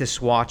DeSantis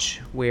Watch,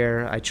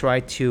 where I try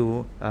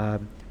to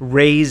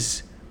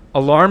raise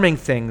alarming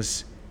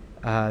things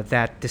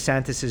that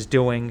DeSantis is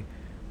doing,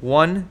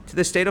 one, to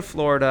the state of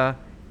Florida,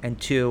 and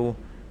two,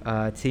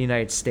 to the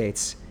United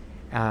States.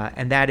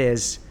 And that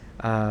is,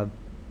 in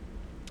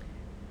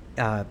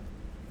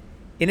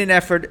an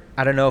effort,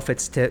 I don't know if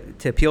it's to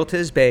appeal to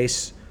his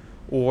base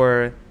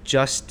or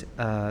just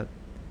to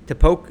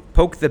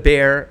poke the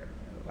bear.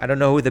 I don't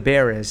know who the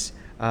bear is.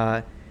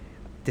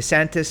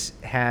 DeSantis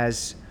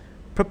has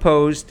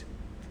proposed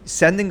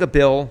sending a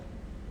bill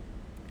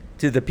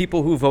to the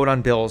people who vote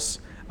on bills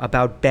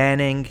about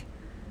banning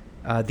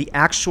the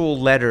actual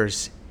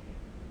letters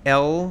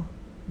L,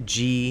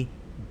 G,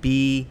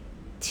 B,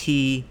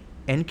 T,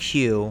 and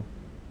Q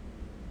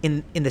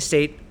in the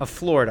state of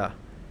Florida.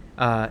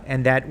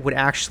 And that would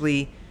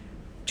actually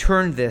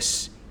turn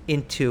this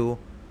into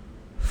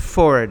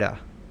Florida.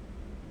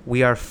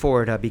 We are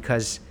Florida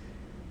because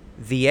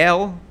the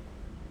L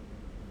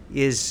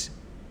is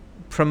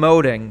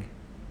promoting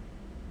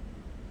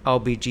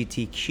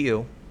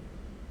LGBTQ,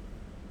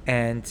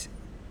 and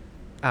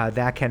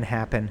that can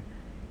happen.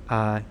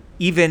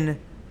 Even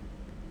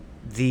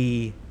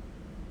the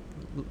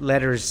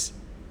letters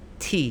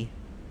T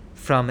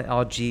from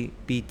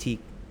LGBTQ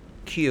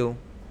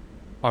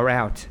are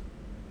out.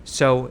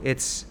 So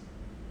it's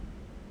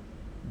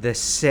the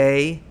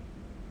say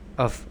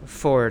of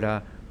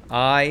Florida.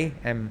 I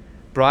am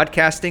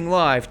broadcasting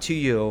live to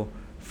you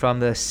from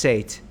the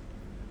state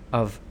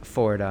of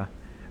Florida.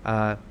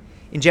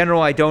 In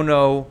general, I don't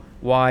know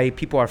why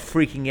people are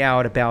freaking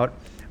out about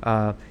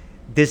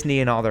Disney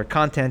and all their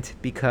content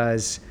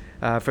because,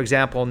 for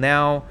example,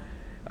 now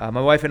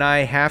my wife and I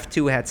have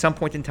to, at some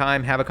point in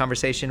time, have a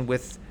conversation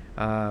with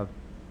our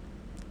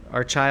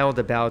child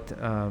about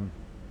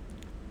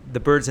the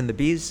birds and the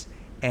bees,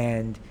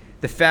 and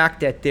the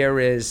fact that there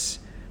is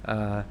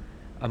a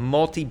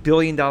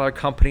multi-billion-dollar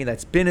company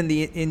that's been in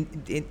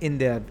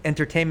the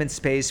entertainment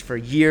space for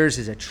years,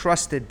 is a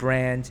trusted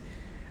brand.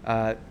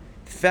 The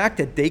fact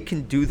that they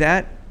can do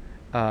that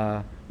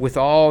with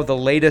all the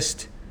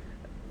latest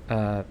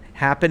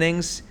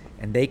happenings,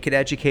 and they could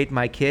educate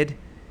my kid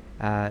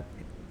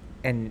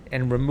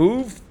and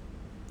remove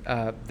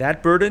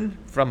that burden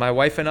from my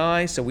wife and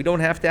I, so we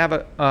don't have to have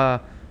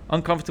a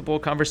uncomfortable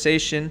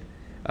conversation.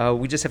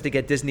 We just have to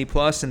get Disney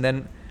Plus, and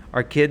then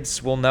our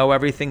kids will know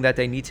everything that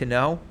they need to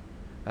know.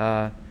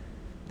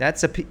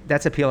 That's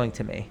appealing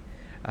to me.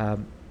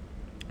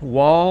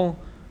 While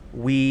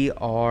we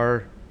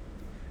are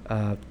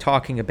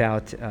talking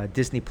about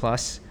Disney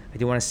Plus, I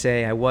do want to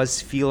say I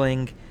was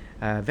feeling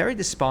very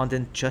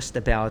despondent just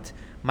about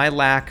my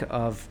lack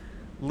of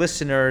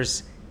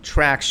listeners,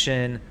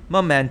 traction,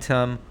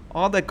 momentum,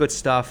 all that good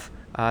stuff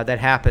that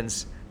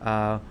happens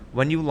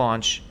when you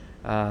launch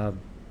a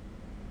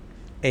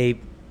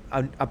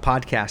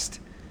podcast.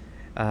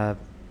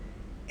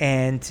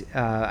 And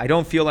I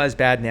don't feel as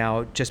bad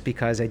now just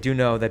because I do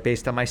know that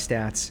based on my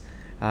stats,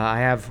 I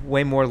have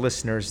way more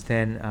listeners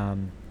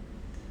than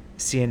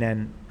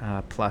CNN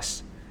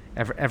Plus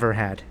ever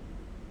had.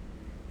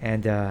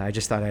 And I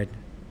just thought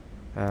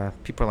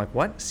people are like,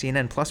 what?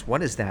 CNN Plus?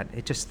 What is that?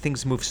 It just,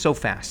 things move so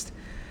fast.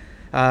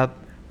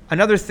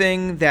 Another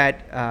thing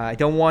that I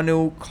don't want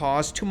to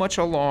cause too much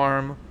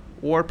alarm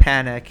or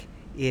panic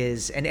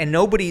is, and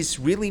nobody's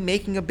really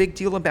making a big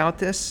deal about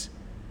this,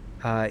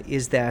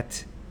 is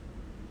that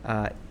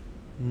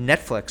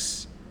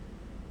Netflix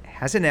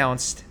has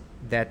announced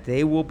that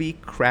they will be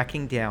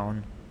cracking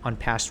down on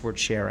password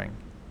sharing.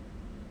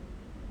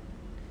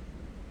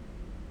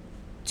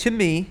 To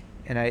me,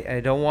 and I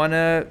don't want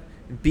to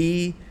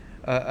be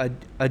a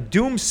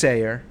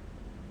doomsayer,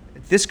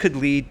 this could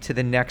lead to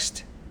the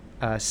next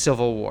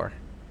civil war,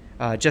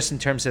 just in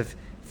terms of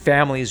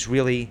families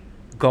really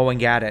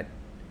going at it.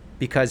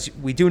 Because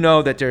we do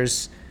know that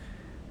there's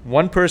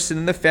one person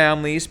in the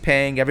families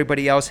paying,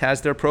 everybody else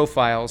has their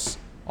profiles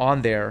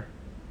on there.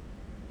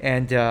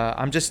 And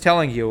I'm just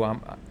telling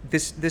you,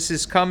 this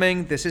is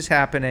coming, this is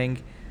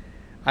happening.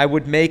 I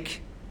would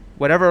make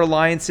whatever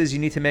alliances you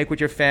need to make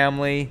with your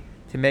family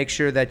to make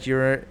sure that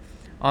you're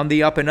on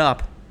the up and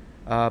up.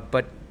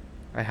 But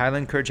I highly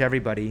encourage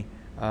everybody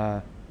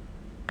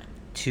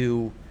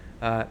to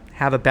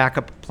have a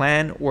backup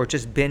plan, or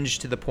just binge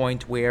to the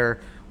point where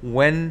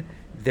when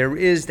there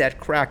is that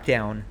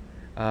crackdown,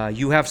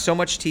 you have so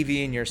much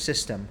TV in your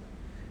system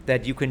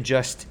that you can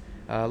just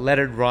let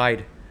it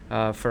ride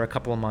for a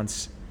couple of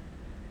months.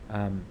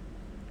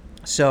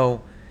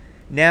 So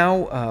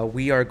now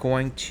we are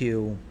going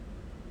to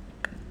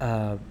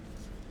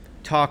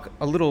talk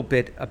a little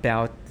bit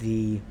about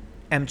the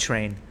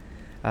M-Train.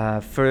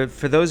 For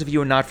those of you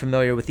who are not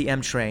familiar with the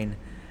M-Train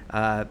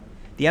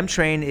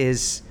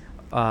is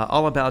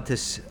all about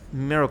this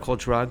miracle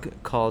drug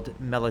called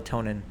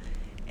melatonin.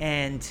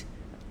 And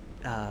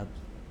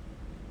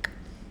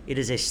it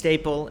is a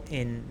staple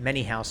in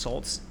many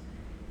households.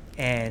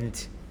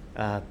 And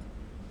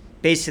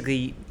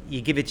basically, you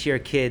give it to your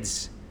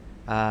kids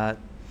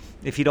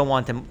if you don't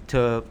want them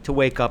to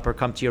wake up or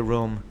come to your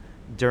room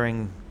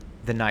during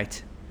the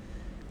night.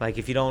 Like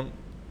if you don't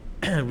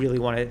really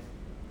want to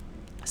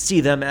see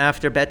them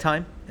after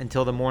bedtime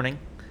until the morning,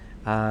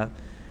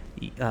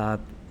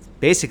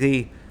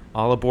 basically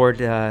all aboard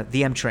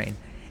the M-Train.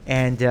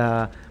 And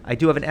I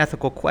do have an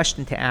ethical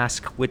question to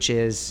ask, which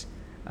is,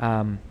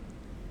 now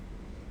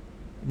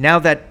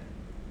that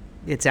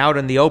it's out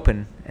in the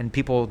open and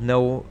people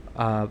know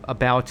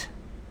about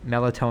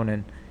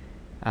melatonin,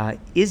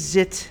 is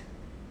it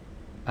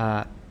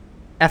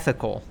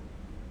ethical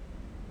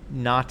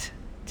not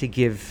to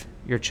give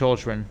your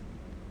children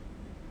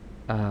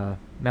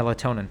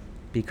melatonin?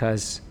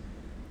 Because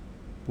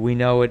we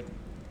know it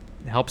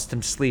helps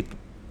them sleep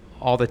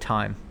all the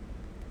time.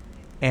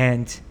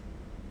 And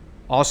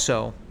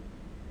also,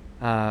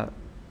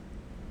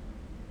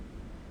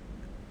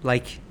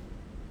 like,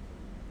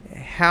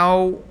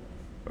 how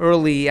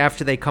early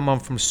after they come home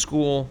from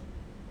school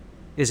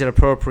is it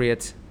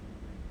appropriate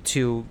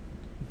to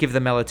give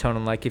them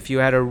melatonin? Like, if you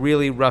had a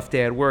really rough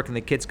day at work and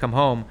the kids come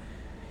home,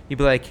 you'd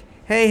be like,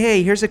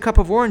 hey, here's a cup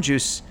of orange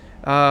juice.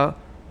 Then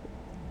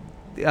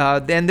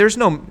there's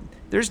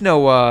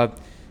no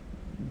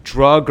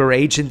drug or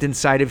agent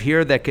inside of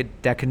here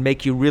that can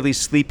make you really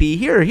sleepy.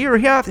 Here,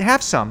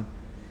 have some.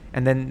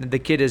 And then the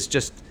kid is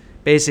just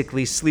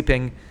basically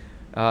sleeping,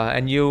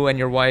 and you and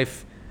your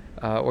wife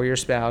or your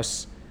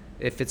spouse,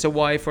 if it's a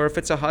wife or if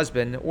it's a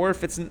husband or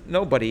if it's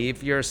nobody,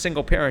 if you're a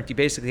single parent, you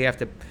basically have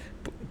to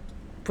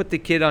put the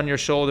kid on your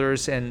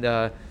shoulders and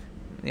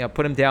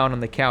put him down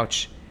on the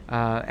couch.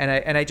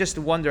 And I just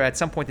wonder, at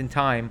some point in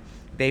time,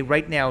 they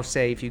right now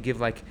say if you give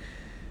like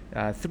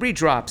 3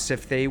 drops,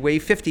 if they weigh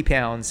 50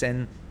 pounds,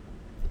 and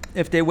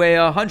if they weigh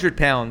 100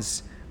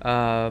 pounds,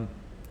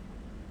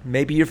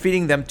 maybe you're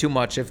feeding them too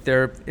much if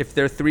they're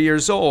 3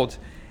 years old.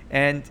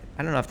 And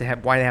I don't know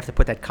why they have to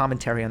put that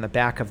commentary on the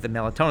back of the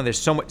melatonin.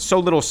 There's so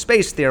little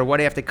space there. Why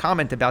do they have to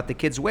comment about the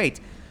kid's weight?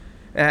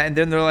 And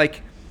then they're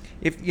like,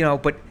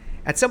 but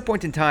at some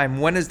point in time,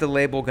 when is the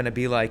label going to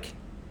be like,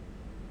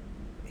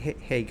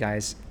 hey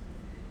guys,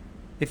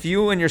 if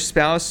you and your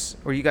spouse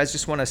or you guys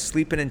just want to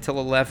sleep in until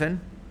 11,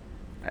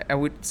 I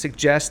would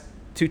suggest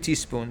 2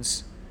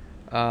 teaspoons.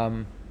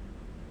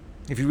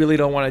 If you really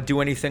don't want to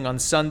do anything on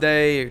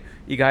Sunday,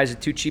 you guys are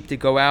too cheap to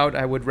go out,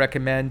 I would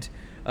recommend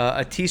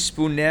a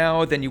teaspoon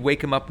now. Then you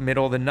wake him up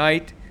middle of the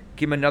night,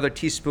 give him another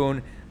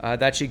teaspoon.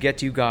 That should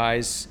get you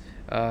guys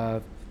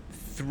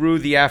through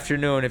the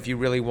afternoon if you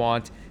really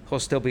want. He'll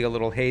still be a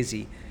little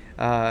hazy.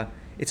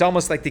 It's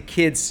almost like the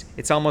kids.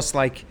 It's almost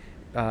like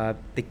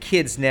the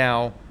kids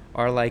now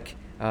are like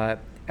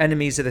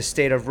enemies of the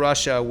state of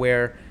Russia,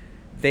 where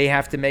they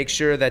have to make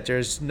sure that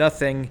there's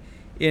nothing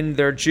in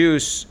their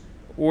juice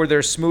or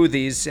their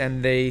smoothies,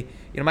 and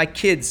my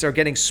kids are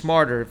getting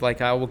smarter.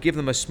 Like, I will give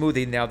them a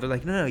smoothie now. They're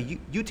like, no,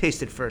 you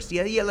taste it first.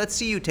 Yeah, let's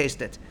see you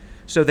taste it.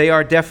 So they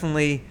are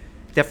definitely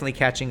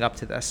catching up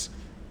to this.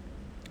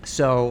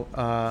 So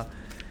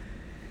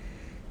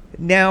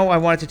now I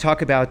wanted to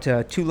talk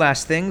about 2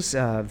 last things,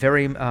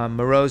 very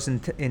morose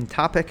in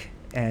topic,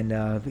 and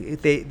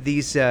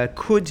these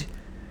could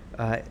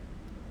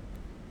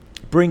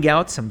bring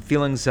out some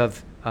feelings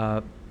of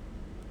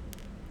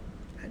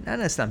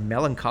it's not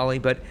melancholy,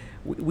 but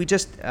we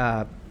just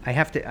I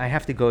have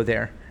to go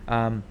there.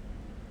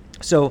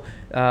 So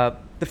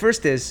the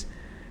first is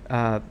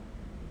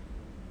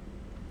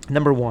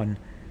number 1.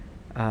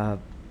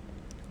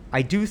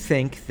 I do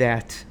think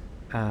that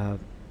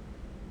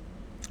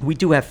we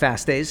do have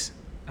fast days.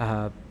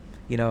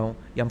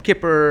 Yom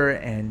Kippur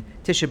and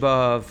Tisha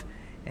B'Av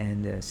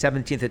and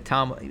 17th of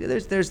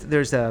Tammuz.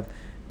 There's a,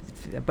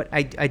 but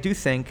I do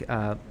think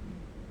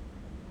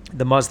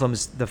the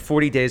Muslims, the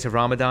 40 days of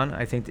Ramadan,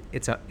 I think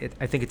it's a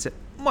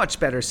much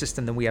better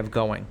system than we have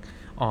going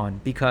on,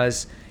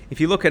 because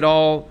if you look at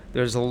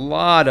there's a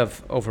lot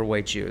of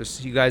overweight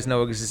Jews. You guys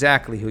know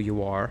exactly who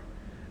you are.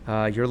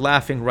 You're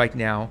laughing right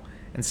now,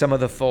 and some of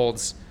the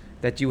folds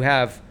that you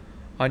have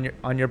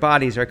on your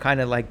bodies are kind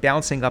of like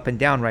bouncing up and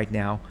down right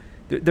now.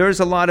 There's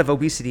a lot of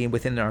obesity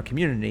within our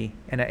community,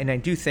 and I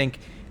do think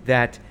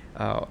that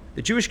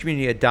the Jewish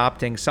community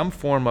adopting some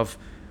form of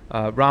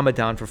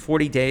Ramadan for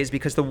 40 days,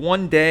 because the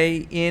one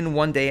day in,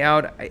 one day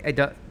out, I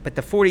don't, but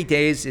the 40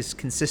 days is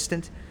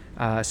consistent.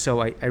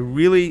 So I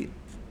really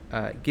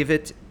give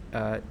it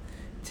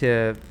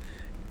to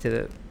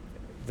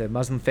the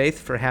Muslim faith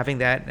for having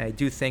that, and I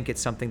do think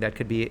it's something that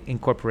could be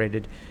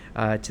incorporated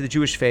to the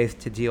Jewish faith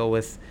to deal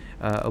with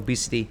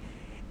obesity.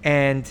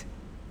 And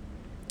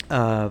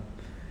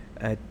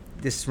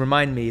this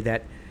reminded me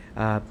that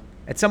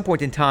at some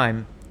point in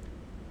time,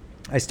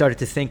 I started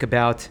to think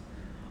about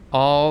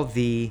all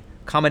the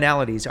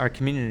commonalities our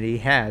community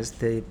has,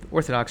 the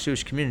Orthodox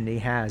Jewish community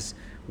has,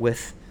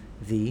 with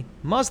the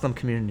Muslim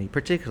community,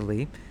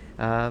 particularly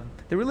the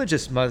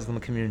religious Muslim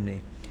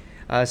community.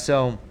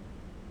 So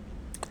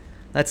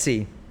let's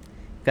see.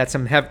 Got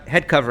some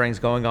head coverings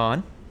going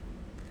on.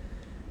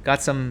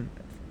 Got some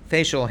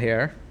facial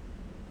hair.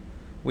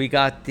 We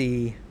got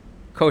the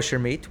kosher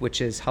meat,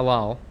 which is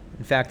halal.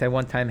 In fact, I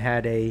one time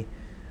had a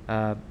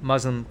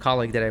Muslim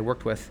colleague that I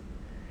worked with,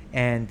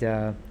 and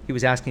he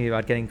was asking me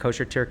about getting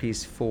kosher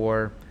turkeys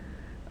for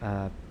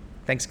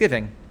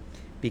Thanksgiving,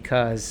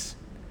 because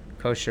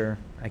kosher,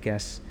 I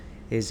guess,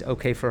 is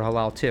okay for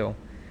halal too.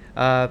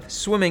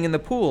 Swimming in the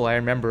pool, I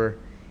remember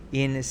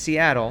in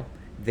Seattle,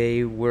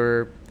 they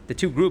were the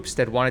two groups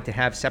that wanted to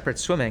have separate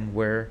swimming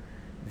were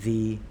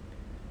the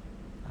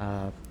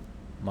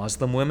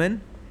Muslim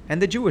women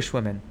and the Jewish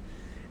women.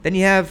 Then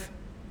you have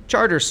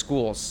charter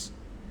schools.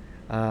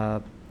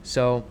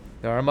 So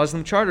there are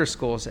Muslim charter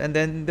schools, and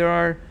then there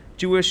are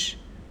Jewish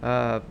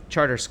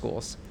charter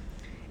schools.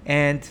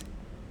 And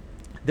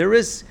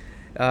there's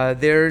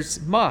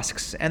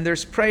mosques, and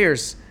there's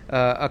prayers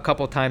a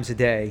couple times a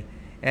day.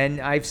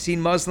 And I've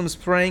seen Muslims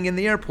praying in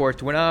the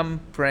airport when I'm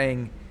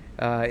praying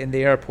in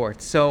the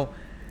airport. So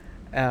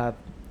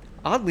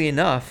oddly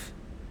enough,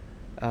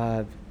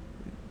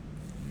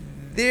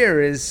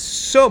 there is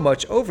so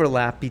much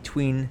overlap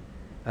between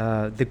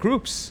the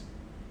groups.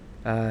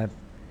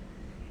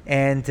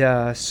 And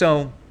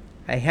so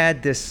I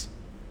had this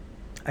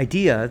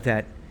idea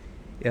that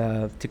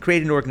to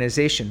create an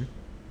organization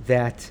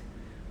that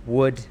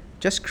would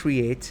just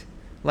create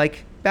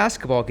like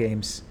basketball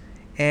games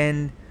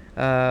and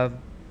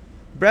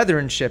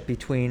brethrenship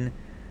between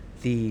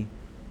the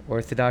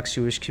Orthodox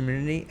Jewish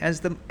community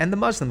and the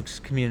Muslim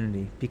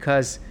community,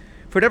 because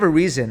for whatever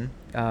reason,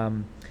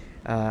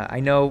 I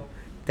know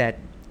that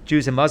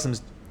Jews and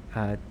Muslims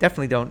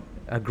definitely don't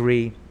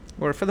agree,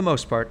 or for the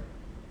most part,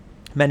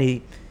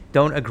 many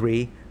don't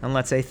agree on,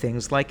 let's say,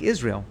 things like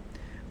Israel.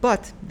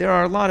 But there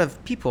are a lot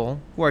of people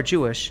who are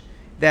Jewish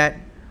that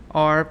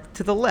are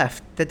to the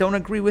left that don't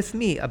agree with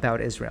me about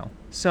Israel.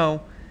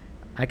 So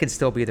I can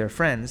still be their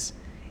friends.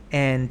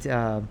 And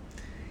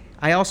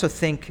I also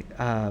think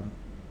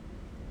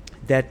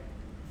that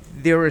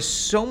there is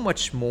so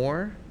much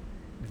more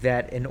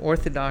that an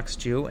Orthodox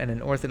Jew and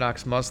an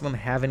Orthodox Muslim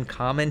have in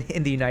common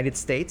in the United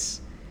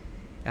States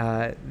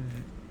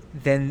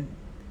than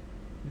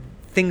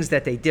things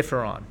that they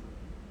differ on.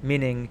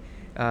 Meaning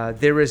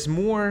there is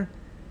more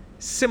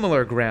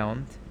similar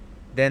ground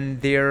than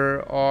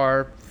there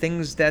are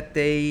things that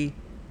they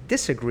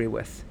disagree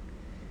with.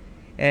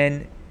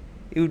 And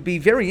it would be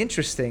very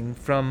interesting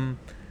from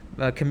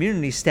a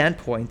community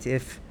standpoint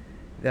if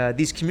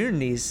these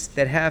communities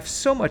that have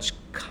so much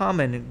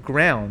common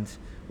ground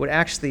would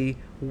actually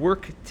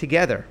work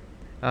together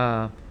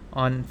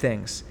on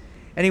things.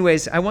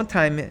 Anyways, I one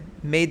time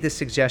made this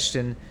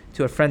suggestion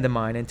to a friend of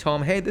mine and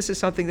told him, hey, this is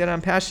something that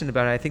I'm passionate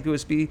about. I think it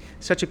would be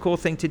such a cool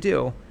thing to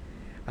do.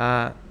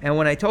 And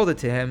when I told it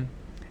to him,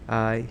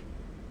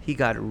 he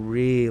got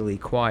really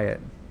quiet.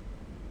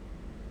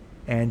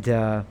 And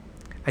I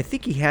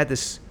think he had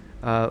this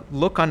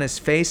look on his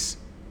face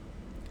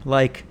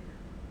like,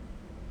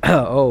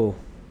 oh,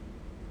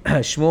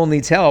 Shmuel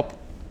needs help.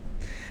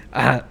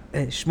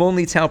 Shmuel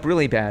needs help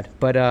really bad.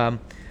 But I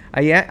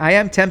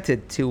am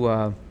tempted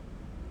to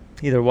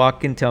either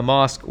walk into a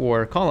mosque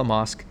or call a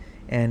mosque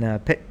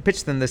and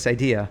pitch them this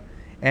idea.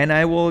 And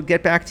I will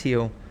get back to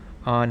you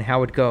on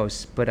how it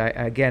goes. But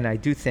I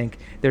do think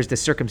there's the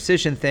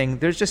circumcision thing.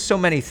 There's just so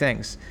many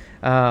things.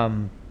 Yeah,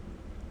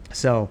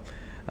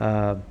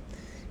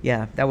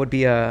 that would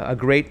be a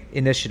great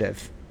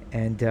initiative.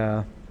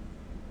 And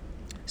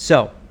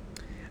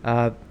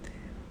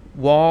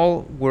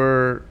while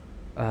we're,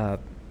 I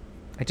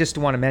just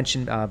want to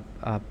mention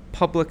a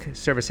public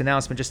service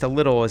announcement just a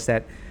little, is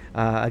that,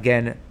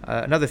 again,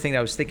 another thing that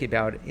I was thinking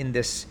about in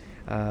this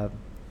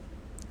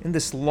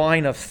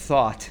line of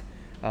thought,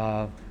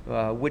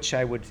 which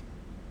I would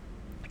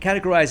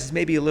categorize as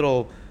maybe a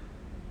little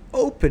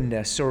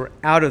openness or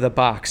out of the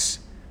box,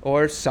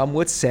 or some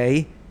would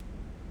say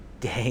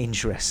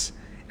dangerous.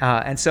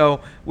 And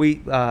so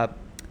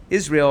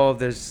Israel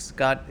is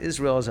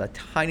a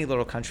tiny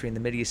little country in the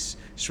Mideast,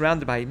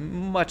 surrounded by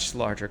much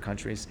larger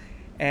countries,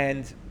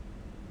 and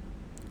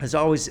is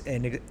always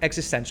an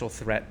existential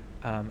threat.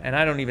 And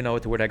I don't even know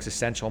what the word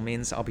existential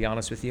means, I'll be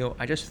honest with you.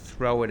 I just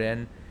throw it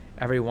in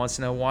every once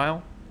in a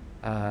while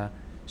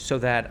so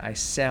that I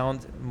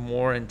sound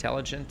more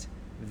intelligent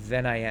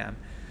than I am.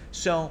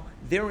 So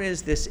there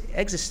is this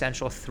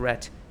existential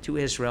threat to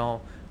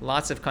Israel.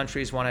 Lots of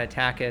countries want to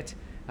attack it.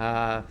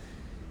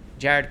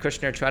 Jared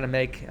Kushner tried to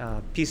make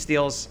peace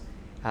deals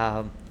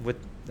with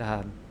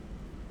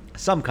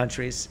some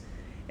countries,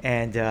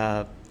 and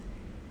there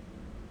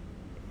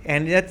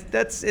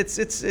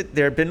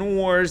have been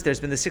wars.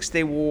 There's been the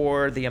 6-Day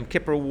War, the Yom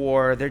Kippur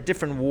War. There are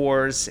different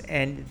wars,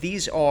 and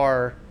these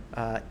are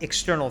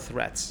external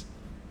threats.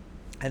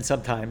 And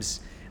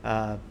sometimes,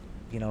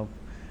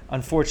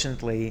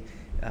 unfortunately,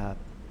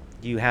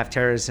 you have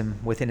terrorism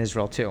within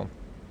Israel too.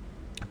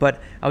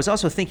 But I was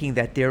also thinking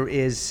that there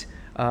is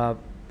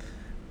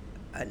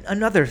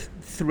another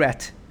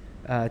threat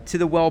to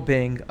the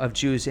well-being of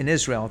Jews in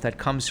Israel that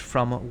comes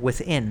from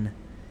within,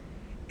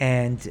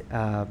 and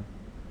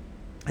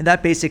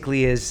that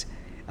basically is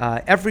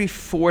every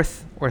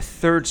fourth or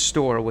third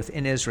store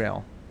within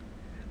Israel,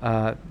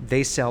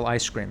 they sell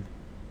ice cream,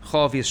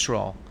 Chalav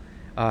Yisrael,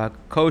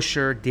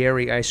 kosher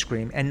dairy ice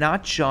cream, and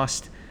not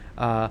just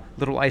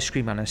little ice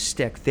cream on a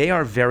stick. They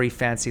are very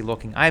fancy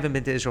looking. I haven't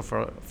been to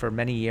Israel for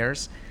many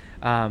years,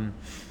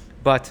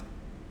 but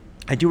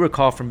I do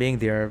recall from being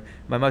there,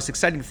 my most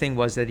exciting thing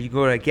was that you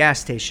go to a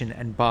gas station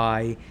and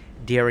buy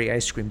dairy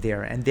ice cream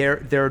there, and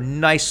they're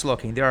nice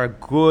looking. They are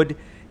good,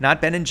 not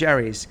Ben and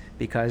Jerry's,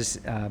 because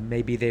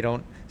maybe they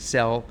don't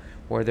sell,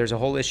 or there's a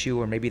whole issue,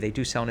 or maybe they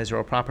do sell in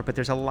Israel proper, but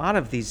there's a lot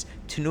of these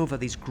Tenuva,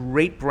 these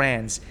great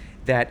brands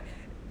that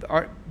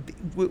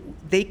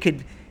they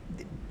could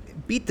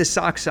beat the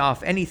socks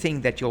off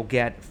anything that you'll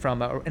get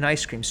from an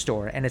ice cream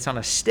store, and it's on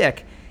a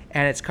stick,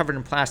 and it's covered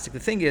in plastic.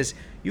 The thing is,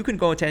 you can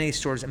go into any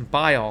stores and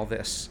buy all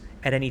this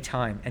at any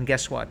time, and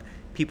guess what?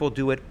 People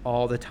do it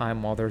all the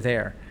time while they're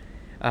there,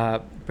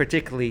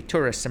 particularly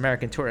tourists,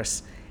 American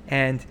tourists.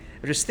 And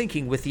I'm just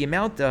thinking, with the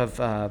amount of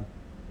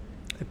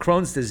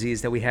Crohn's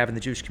disease that we have in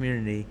the Jewish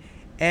community,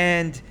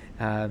 and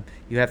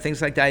you have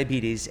things like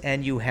diabetes,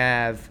 and you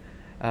have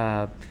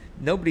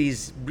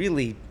nobody's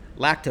really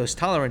lactose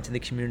tolerant in the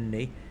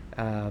community.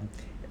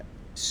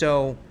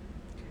 So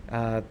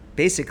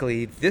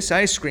basically, this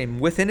ice cream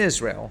within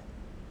Israel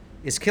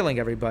is killing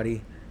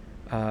everybody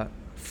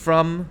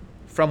from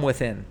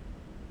within.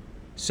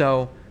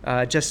 So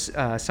just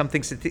some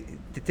things to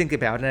think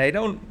about. And I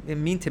don't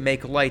mean to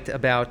make light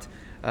about,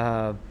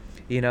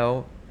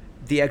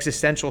 the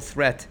existential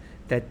threat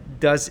that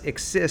does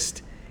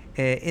exist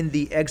in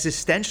the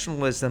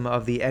existentialism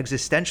of the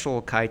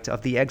existentialkeit,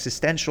 of the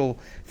existential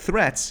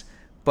threats.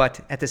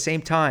 But at the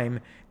same time,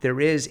 there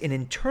is an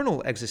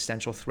internal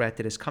existential threat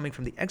that is coming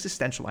from the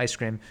existential ice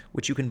cream,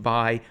 which you can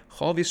buy,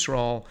 Chalav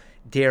Yisrael,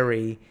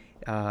 dairy.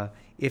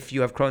 If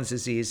you have Crohn's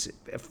disease,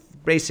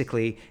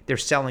 basically they're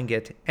selling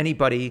it.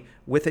 Anybody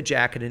with a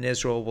jacket in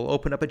Israel will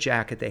open up a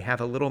jacket. They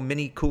have a little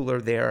mini cooler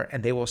there,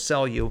 and they will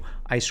sell you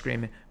ice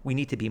cream. We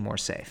need to be more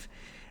safe.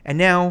 And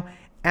now,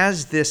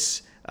 as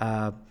this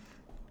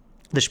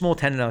the Shmuel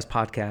Tenenhaus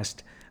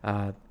podcast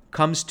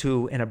comes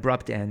to an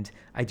abrupt end,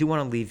 I do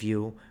want to leave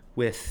you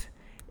with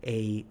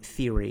a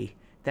theory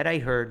that I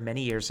heard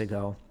many years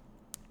ago,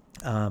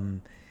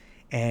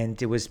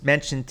 and it was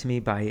mentioned to me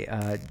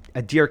by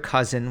a dear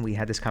cousin. We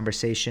had this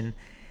conversation,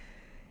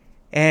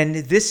 and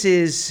this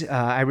is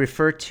I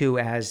refer to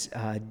as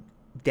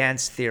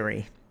dance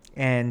theory,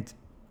 and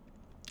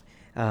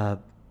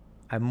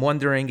I'm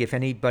wondering if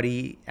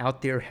anybody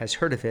out there has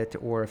heard of it,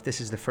 or if this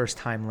is the first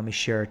time. Let me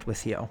share it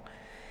with you.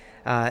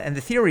 And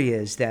the theory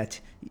is that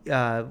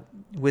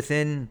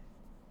within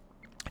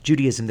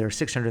Judaism, there are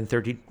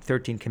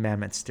 613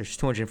 commandments. There's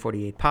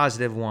 248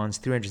 positive ones,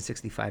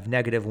 365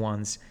 negative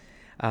ones.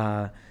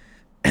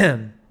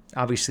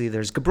 Obviously,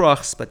 there's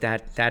gebruchs, but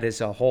that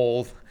is a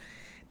whole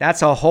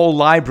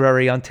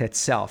library unto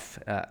itself.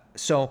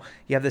 So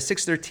you have the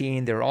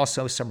 613. There are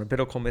also some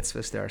rabbinical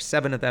mitzvahs. There are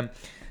 7 of them.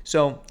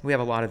 So we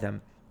have a lot of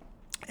them.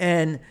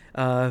 And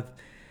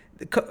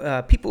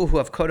people who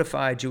have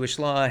codified Jewish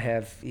law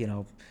have,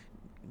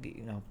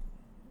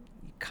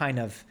 kind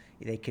of,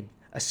 they could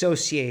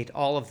associate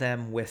all of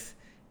them with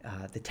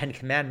the 10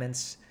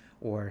 Commandments,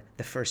 or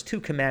the first 2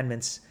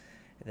 commandments.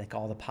 Like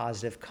all the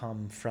positive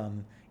come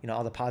from,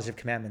 all the positive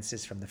commandments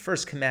is from the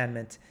first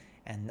commandment,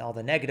 and all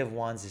the negative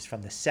ones is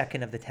from the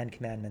second of the 10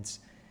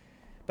 commandments.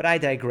 But I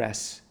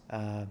digress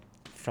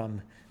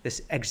from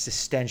this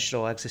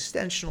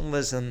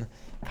existentialism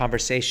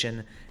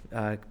conversation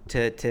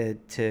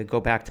to go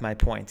back to my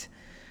point.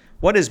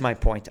 What is my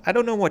point? I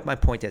don't know what my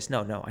point is.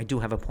 No, I do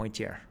have a point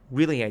here.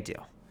 Really, I do.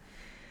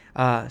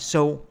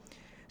 So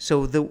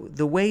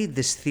the way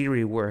this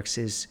theory works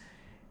is,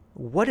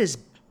 what is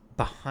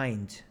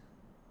behind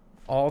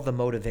all the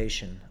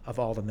motivation of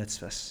all the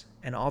mitzvahs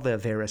and all the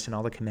averos and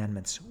all the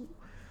commandments?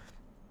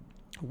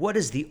 What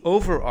is the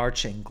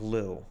overarching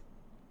glue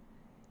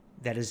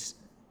that is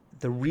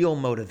the real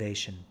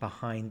motivation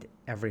behind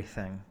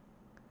everything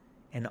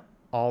in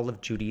all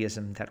of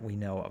Judaism that we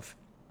know of?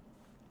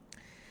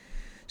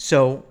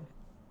 So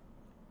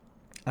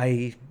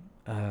I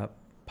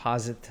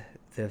posit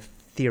the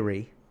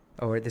theory,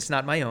 or it's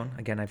not my own,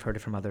 again, I've heard it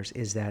from others,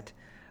 is that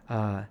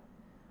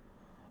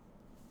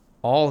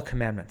all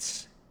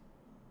commandments,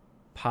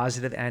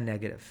 positive and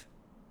negative,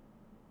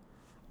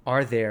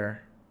 are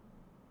there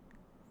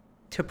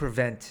to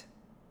prevent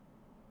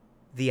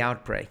the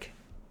outbreak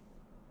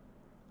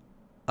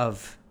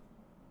of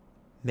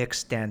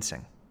mixed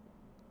dancing.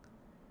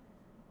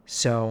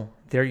 So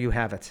there you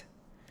have it.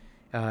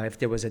 If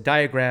there was a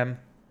diagram,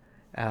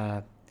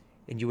 and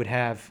you would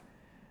have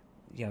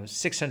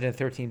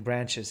 613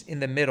 branches in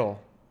the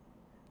middle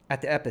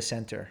at the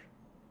epicenter,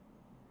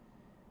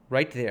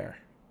 right there,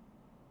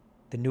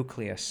 the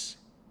nucleus,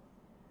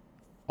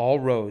 all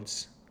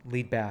roads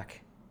lead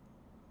back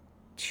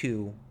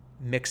to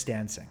mixed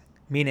dancing.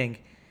 Meaning,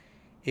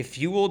 if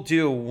you will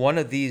do one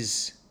of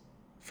these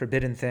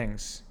forbidden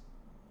things,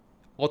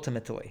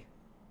 ultimately,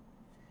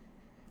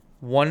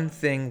 one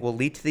thing will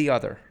lead to the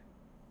other,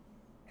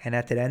 and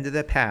at the end of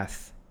the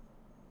path,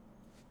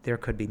 there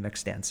could be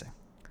mixed dancing.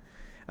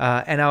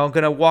 And I'm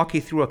going to walk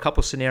you through a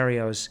couple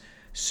scenarios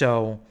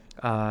so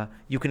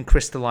you can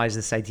crystallize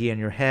this idea in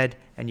your head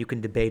and you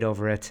can debate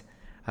over it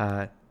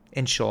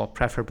in shul,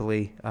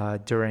 preferably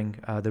during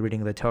the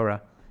reading of the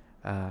Torah,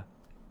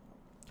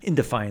 in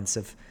defiance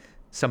of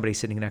somebody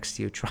sitting next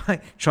to you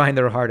trying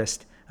their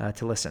hardest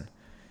to listen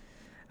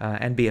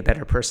and be a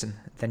better person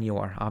than you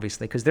are,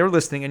 obviously, because they're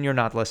listening and you're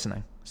not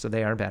listening, so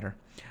they are better.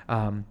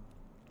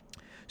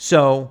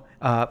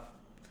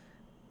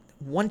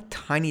 One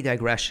tiny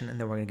digression, and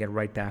then we're going to get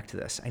right back to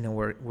this. I know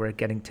we're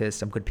getting to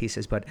some good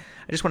pieces, but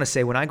I just want to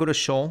say, when I go to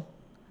shul,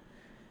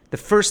 the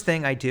first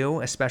thing I do,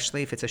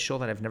 especially if it's a shul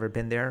that I've never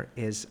been there,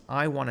 is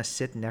I want to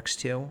sit next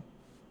to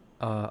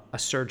a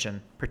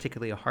surgeon,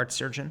 particularly a heart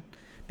surgeon,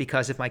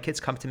 because if my kids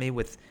come to me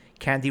with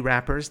candy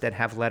wrappers that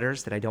have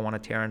letters that I don't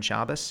want to tear on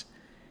Shabbos,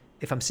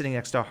 if I'm sitting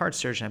next to a heart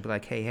surgeon, I'd be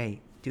like,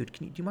 hey, dude,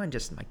 do you mind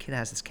just, my kid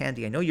has this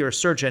candy. I know you're a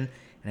surgeon,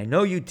 and I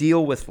know you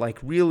deal with like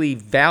really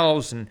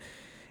valves and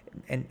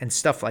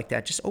stuff like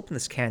that. Just open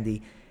this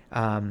candy,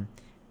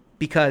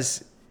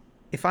 because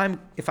if I'm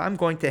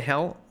going to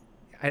hell,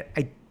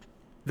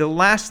 the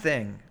last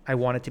thing I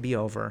want it to be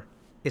over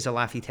is a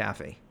Laffy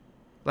Taffy.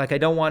 Like, I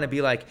don't want to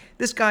be like,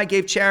 this guy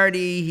gave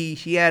charity.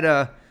 He had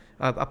a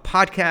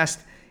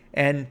podcast,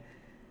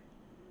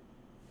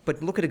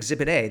 but look at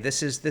Exhibit A.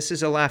 This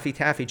is a Laffy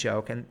Taffy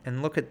joke,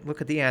 and look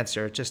at the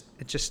answer.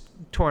 It just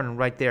torn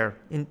right there,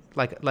 in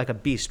like a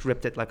beast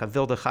ripped it like a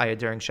Vilda Chaya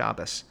during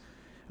Shabbos.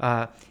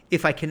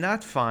 If I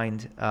cannot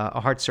find a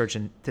heart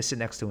surgeon to sit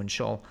next to in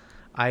shul,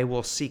 I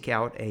will seek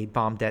out a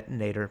bomb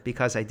detonator,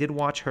 because I did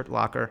watch Hurt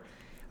Locker.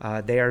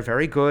 They are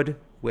very good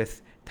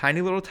with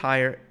tiny little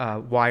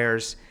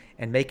wires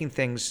and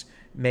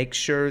make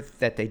sure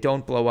that they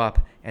don't blow up.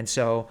 And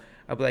so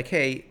I'll be like,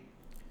 hey,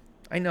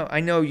 I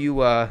know you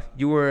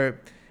were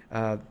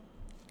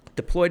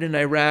deployed in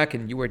Iraq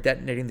and you were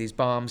detonating these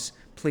bombs.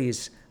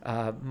 Please,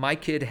 my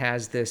kid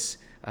has this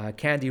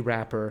candy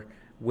wrapper,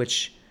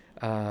 which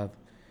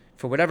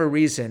for whatever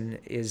reason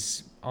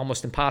is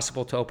almost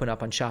impossible to open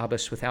up on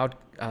Shabbos without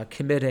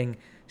committing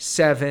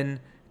 7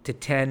 to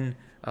 10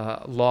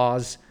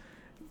 laws.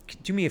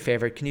 Do me a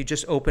favor. Can you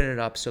just open it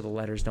up so the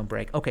letters don't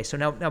break? Okay, so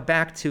now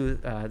back to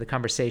the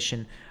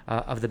conversation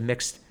of the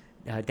mixed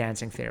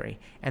dancing theory.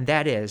 And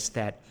that is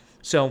that,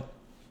 so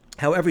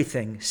how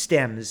everything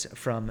stems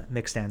from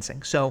mixed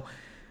dancing. So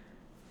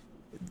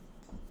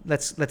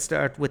let's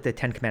start with the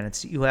 10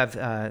 Commandments. You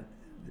have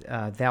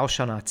thou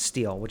shalt not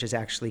steal, which is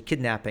actually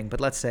kidnapping, but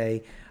let's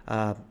say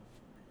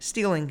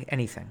stealing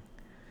anything.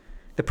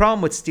 The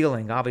problem with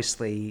stealing,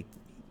 obviously,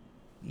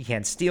 you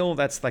can't steal.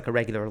 That's like a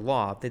regular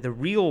law. The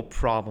real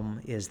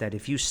problem is that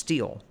if you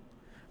steal,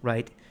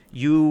 right,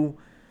 you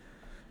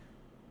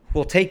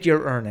will take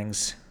your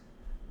earnings,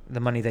 the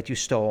money that you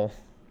stole,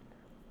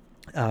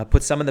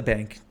 put some in the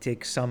bank,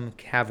 take some,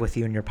 have with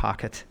you in your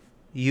pocket.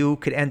 You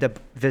could end up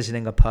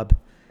visiting a pub,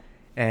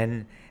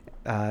 and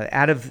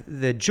out of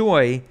the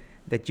joy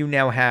that you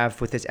now have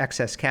with this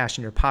excess cash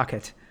in your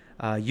pocket,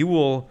 you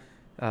will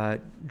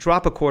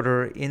drop a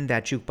quarter in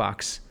that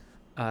jukebox.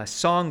 A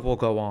song will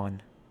go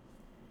on,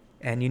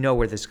 and you know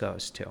where this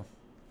goes to.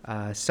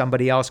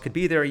 Somebody else could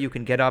be there. You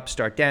can get up,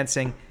 start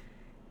dancing,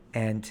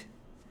 and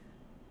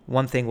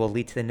one thing will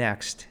lead to the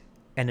next,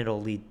 and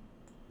it'll lead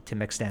to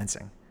mixed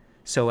dancing.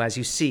 So as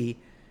you see,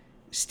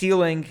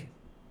 stealing,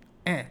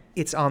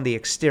 it's on the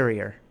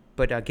exterior.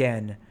 But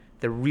again,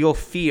 the real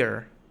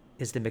fear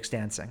is the mixed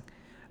dancing.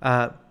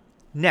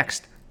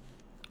 Next,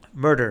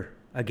 murder.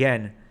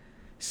 Again,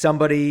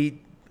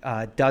 somebody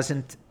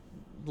doesn't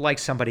like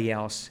somebody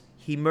else.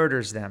 He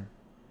murders them.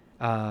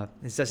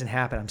 This doesn't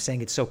happen. I'm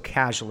saying it so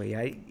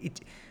casually.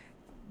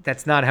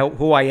 That's not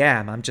who I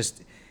am. I'm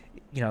just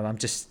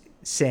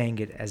saying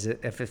it as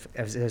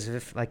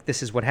if like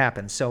this is what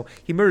happens. So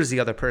he murders the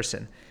other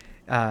person.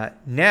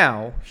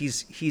 Now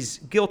he's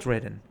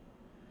guilt-ridden.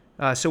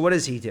 So what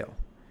does he do?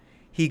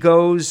 He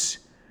goes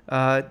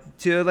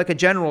to like a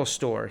general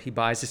store. He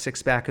buys a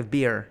 6-pack of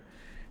beer.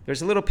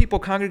 There's a little people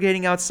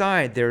congregating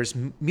outside. There's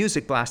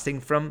music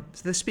blasting from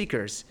the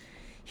speakers.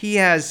 He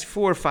has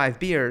 4 or 5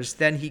 beers.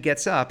 Then he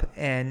gets up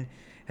and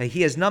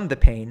he has numbed the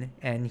pain.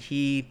 And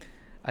he,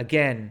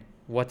 again,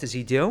 what does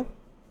he do?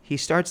 He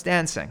starts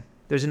dancing.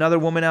 There's another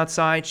woman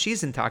outside.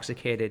 She's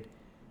intoxicated.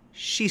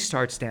 She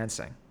starts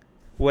dancing.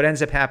 What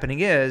ends up happening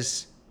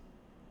is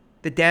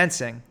the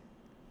dancing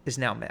is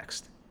now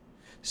mixed.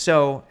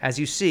 So, as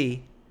you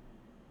see,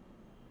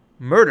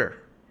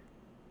 murder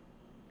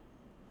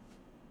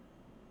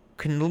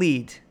can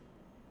lead,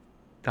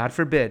 God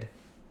forbid,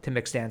 to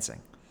mixed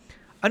dancing.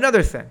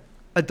 Another thing,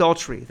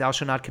 adultery. Thou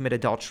shalt not commit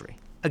adultery.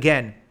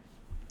 Again,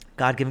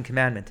 God-given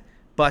commandment.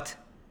 But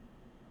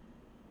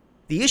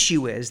the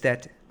issue is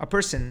that a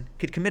person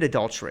could commit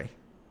adultery,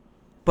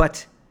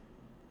 but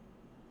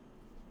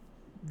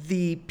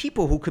the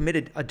people who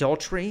committed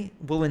adultery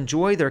will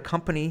enjoy their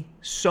company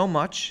so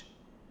much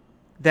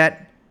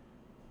that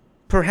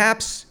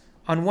perhaps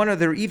on one of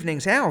their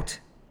evenings out,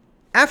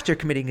 after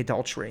committing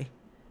adultery,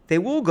 they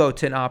will go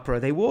to an opera,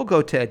 they will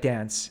go to a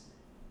dance,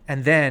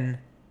 and then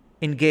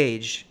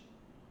engage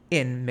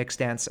in mixed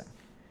dancing.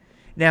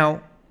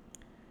 Now,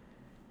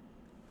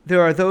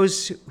 there are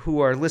those who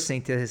are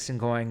listening to this and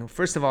going,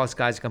 first of all, this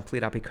guy's a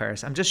complete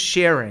apikaris. I'm just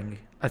sharing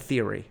a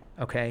theory,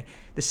 okay?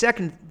 The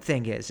second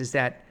thing is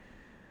that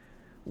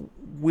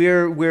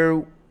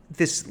where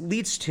this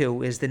leads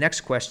to is the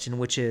next question,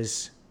 which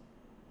is,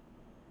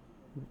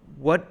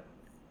 what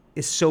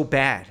is so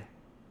bad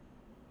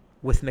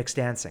with mixed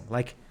dancing?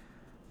 Like,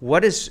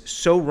 what is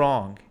so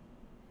wrong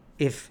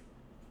if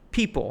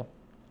people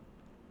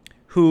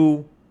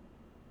who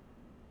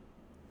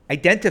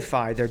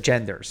identify their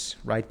genders,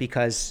 right?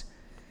 Because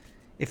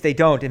if they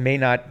don't, it may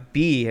not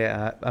be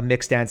a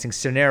mixed dancing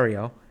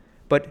scenario.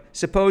 But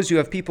suppose you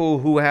have people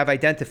who have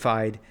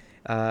identified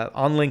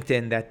on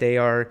LinkedIn that they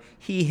are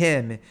he,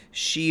 him,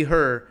 she,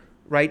 her,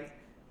 right?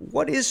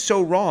 What is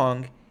so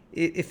wrong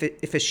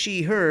if a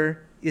she,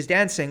 her is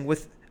dancing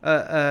with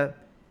a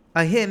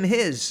him,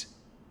 his?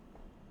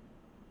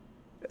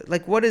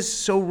 Like, what is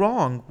so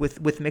wrong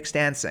with mixed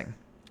dancing?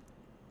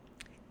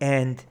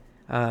 And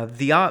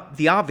the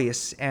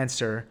obvious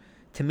answer,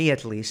 to me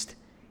at least,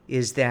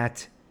 is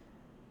that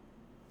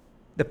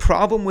the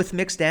problem with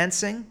mixed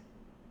dancing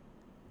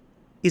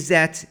is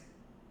that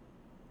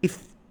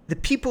if the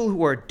people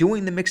who are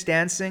doing the mixed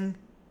dancing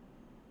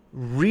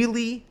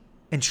really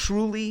and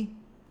truly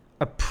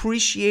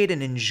appreciate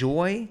and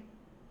enjoy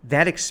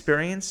that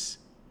experience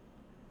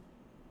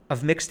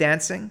of mixed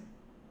dancing,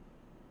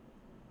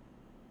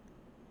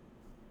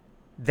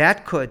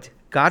 that could,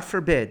 God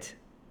forbid,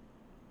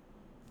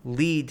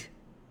 lead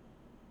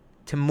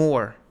to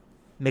more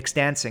mixed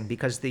dancing,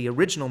 because the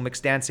original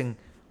mixed dancing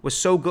was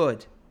so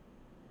good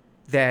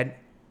that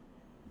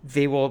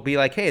they will be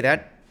like, hey,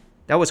 that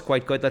was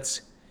quite good.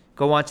 Let's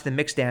go on to the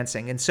mixed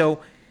dancing. And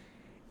so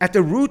at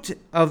the root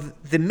of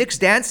the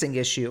mixed dancing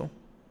issue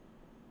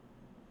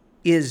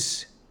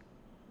is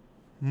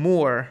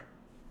more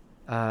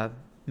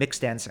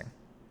mixed dancing.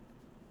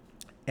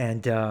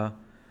 And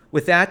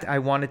with that, I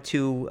wanted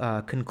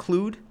to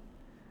conclude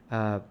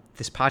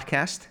this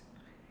podcast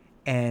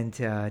and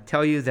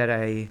tell you that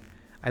I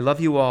love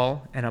you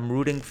all, and I'm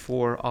rooting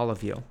for all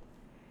of you.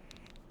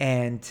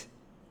 And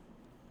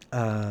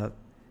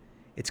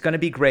it's going to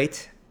be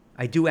great.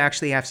 I do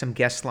actually have some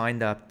guests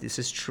lined up. This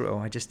is true.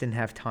 I just didn't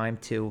have time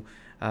to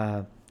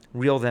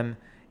reel them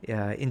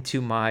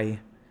into my,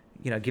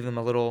 give them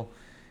a little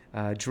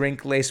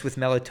drink laced with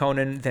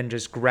melatonin, then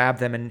just grab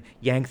them and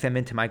yank them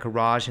into my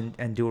garage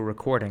and do a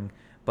recording.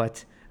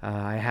 But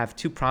I have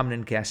two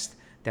prominent guests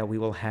that we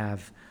will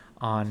have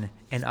on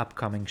an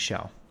upcoming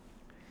show.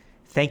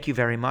 Thank you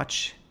very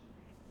much,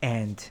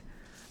 and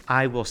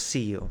I will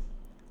see you,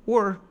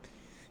 or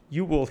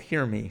you will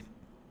hear me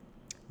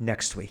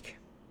next week.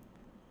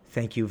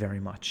 Thank you very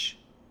much.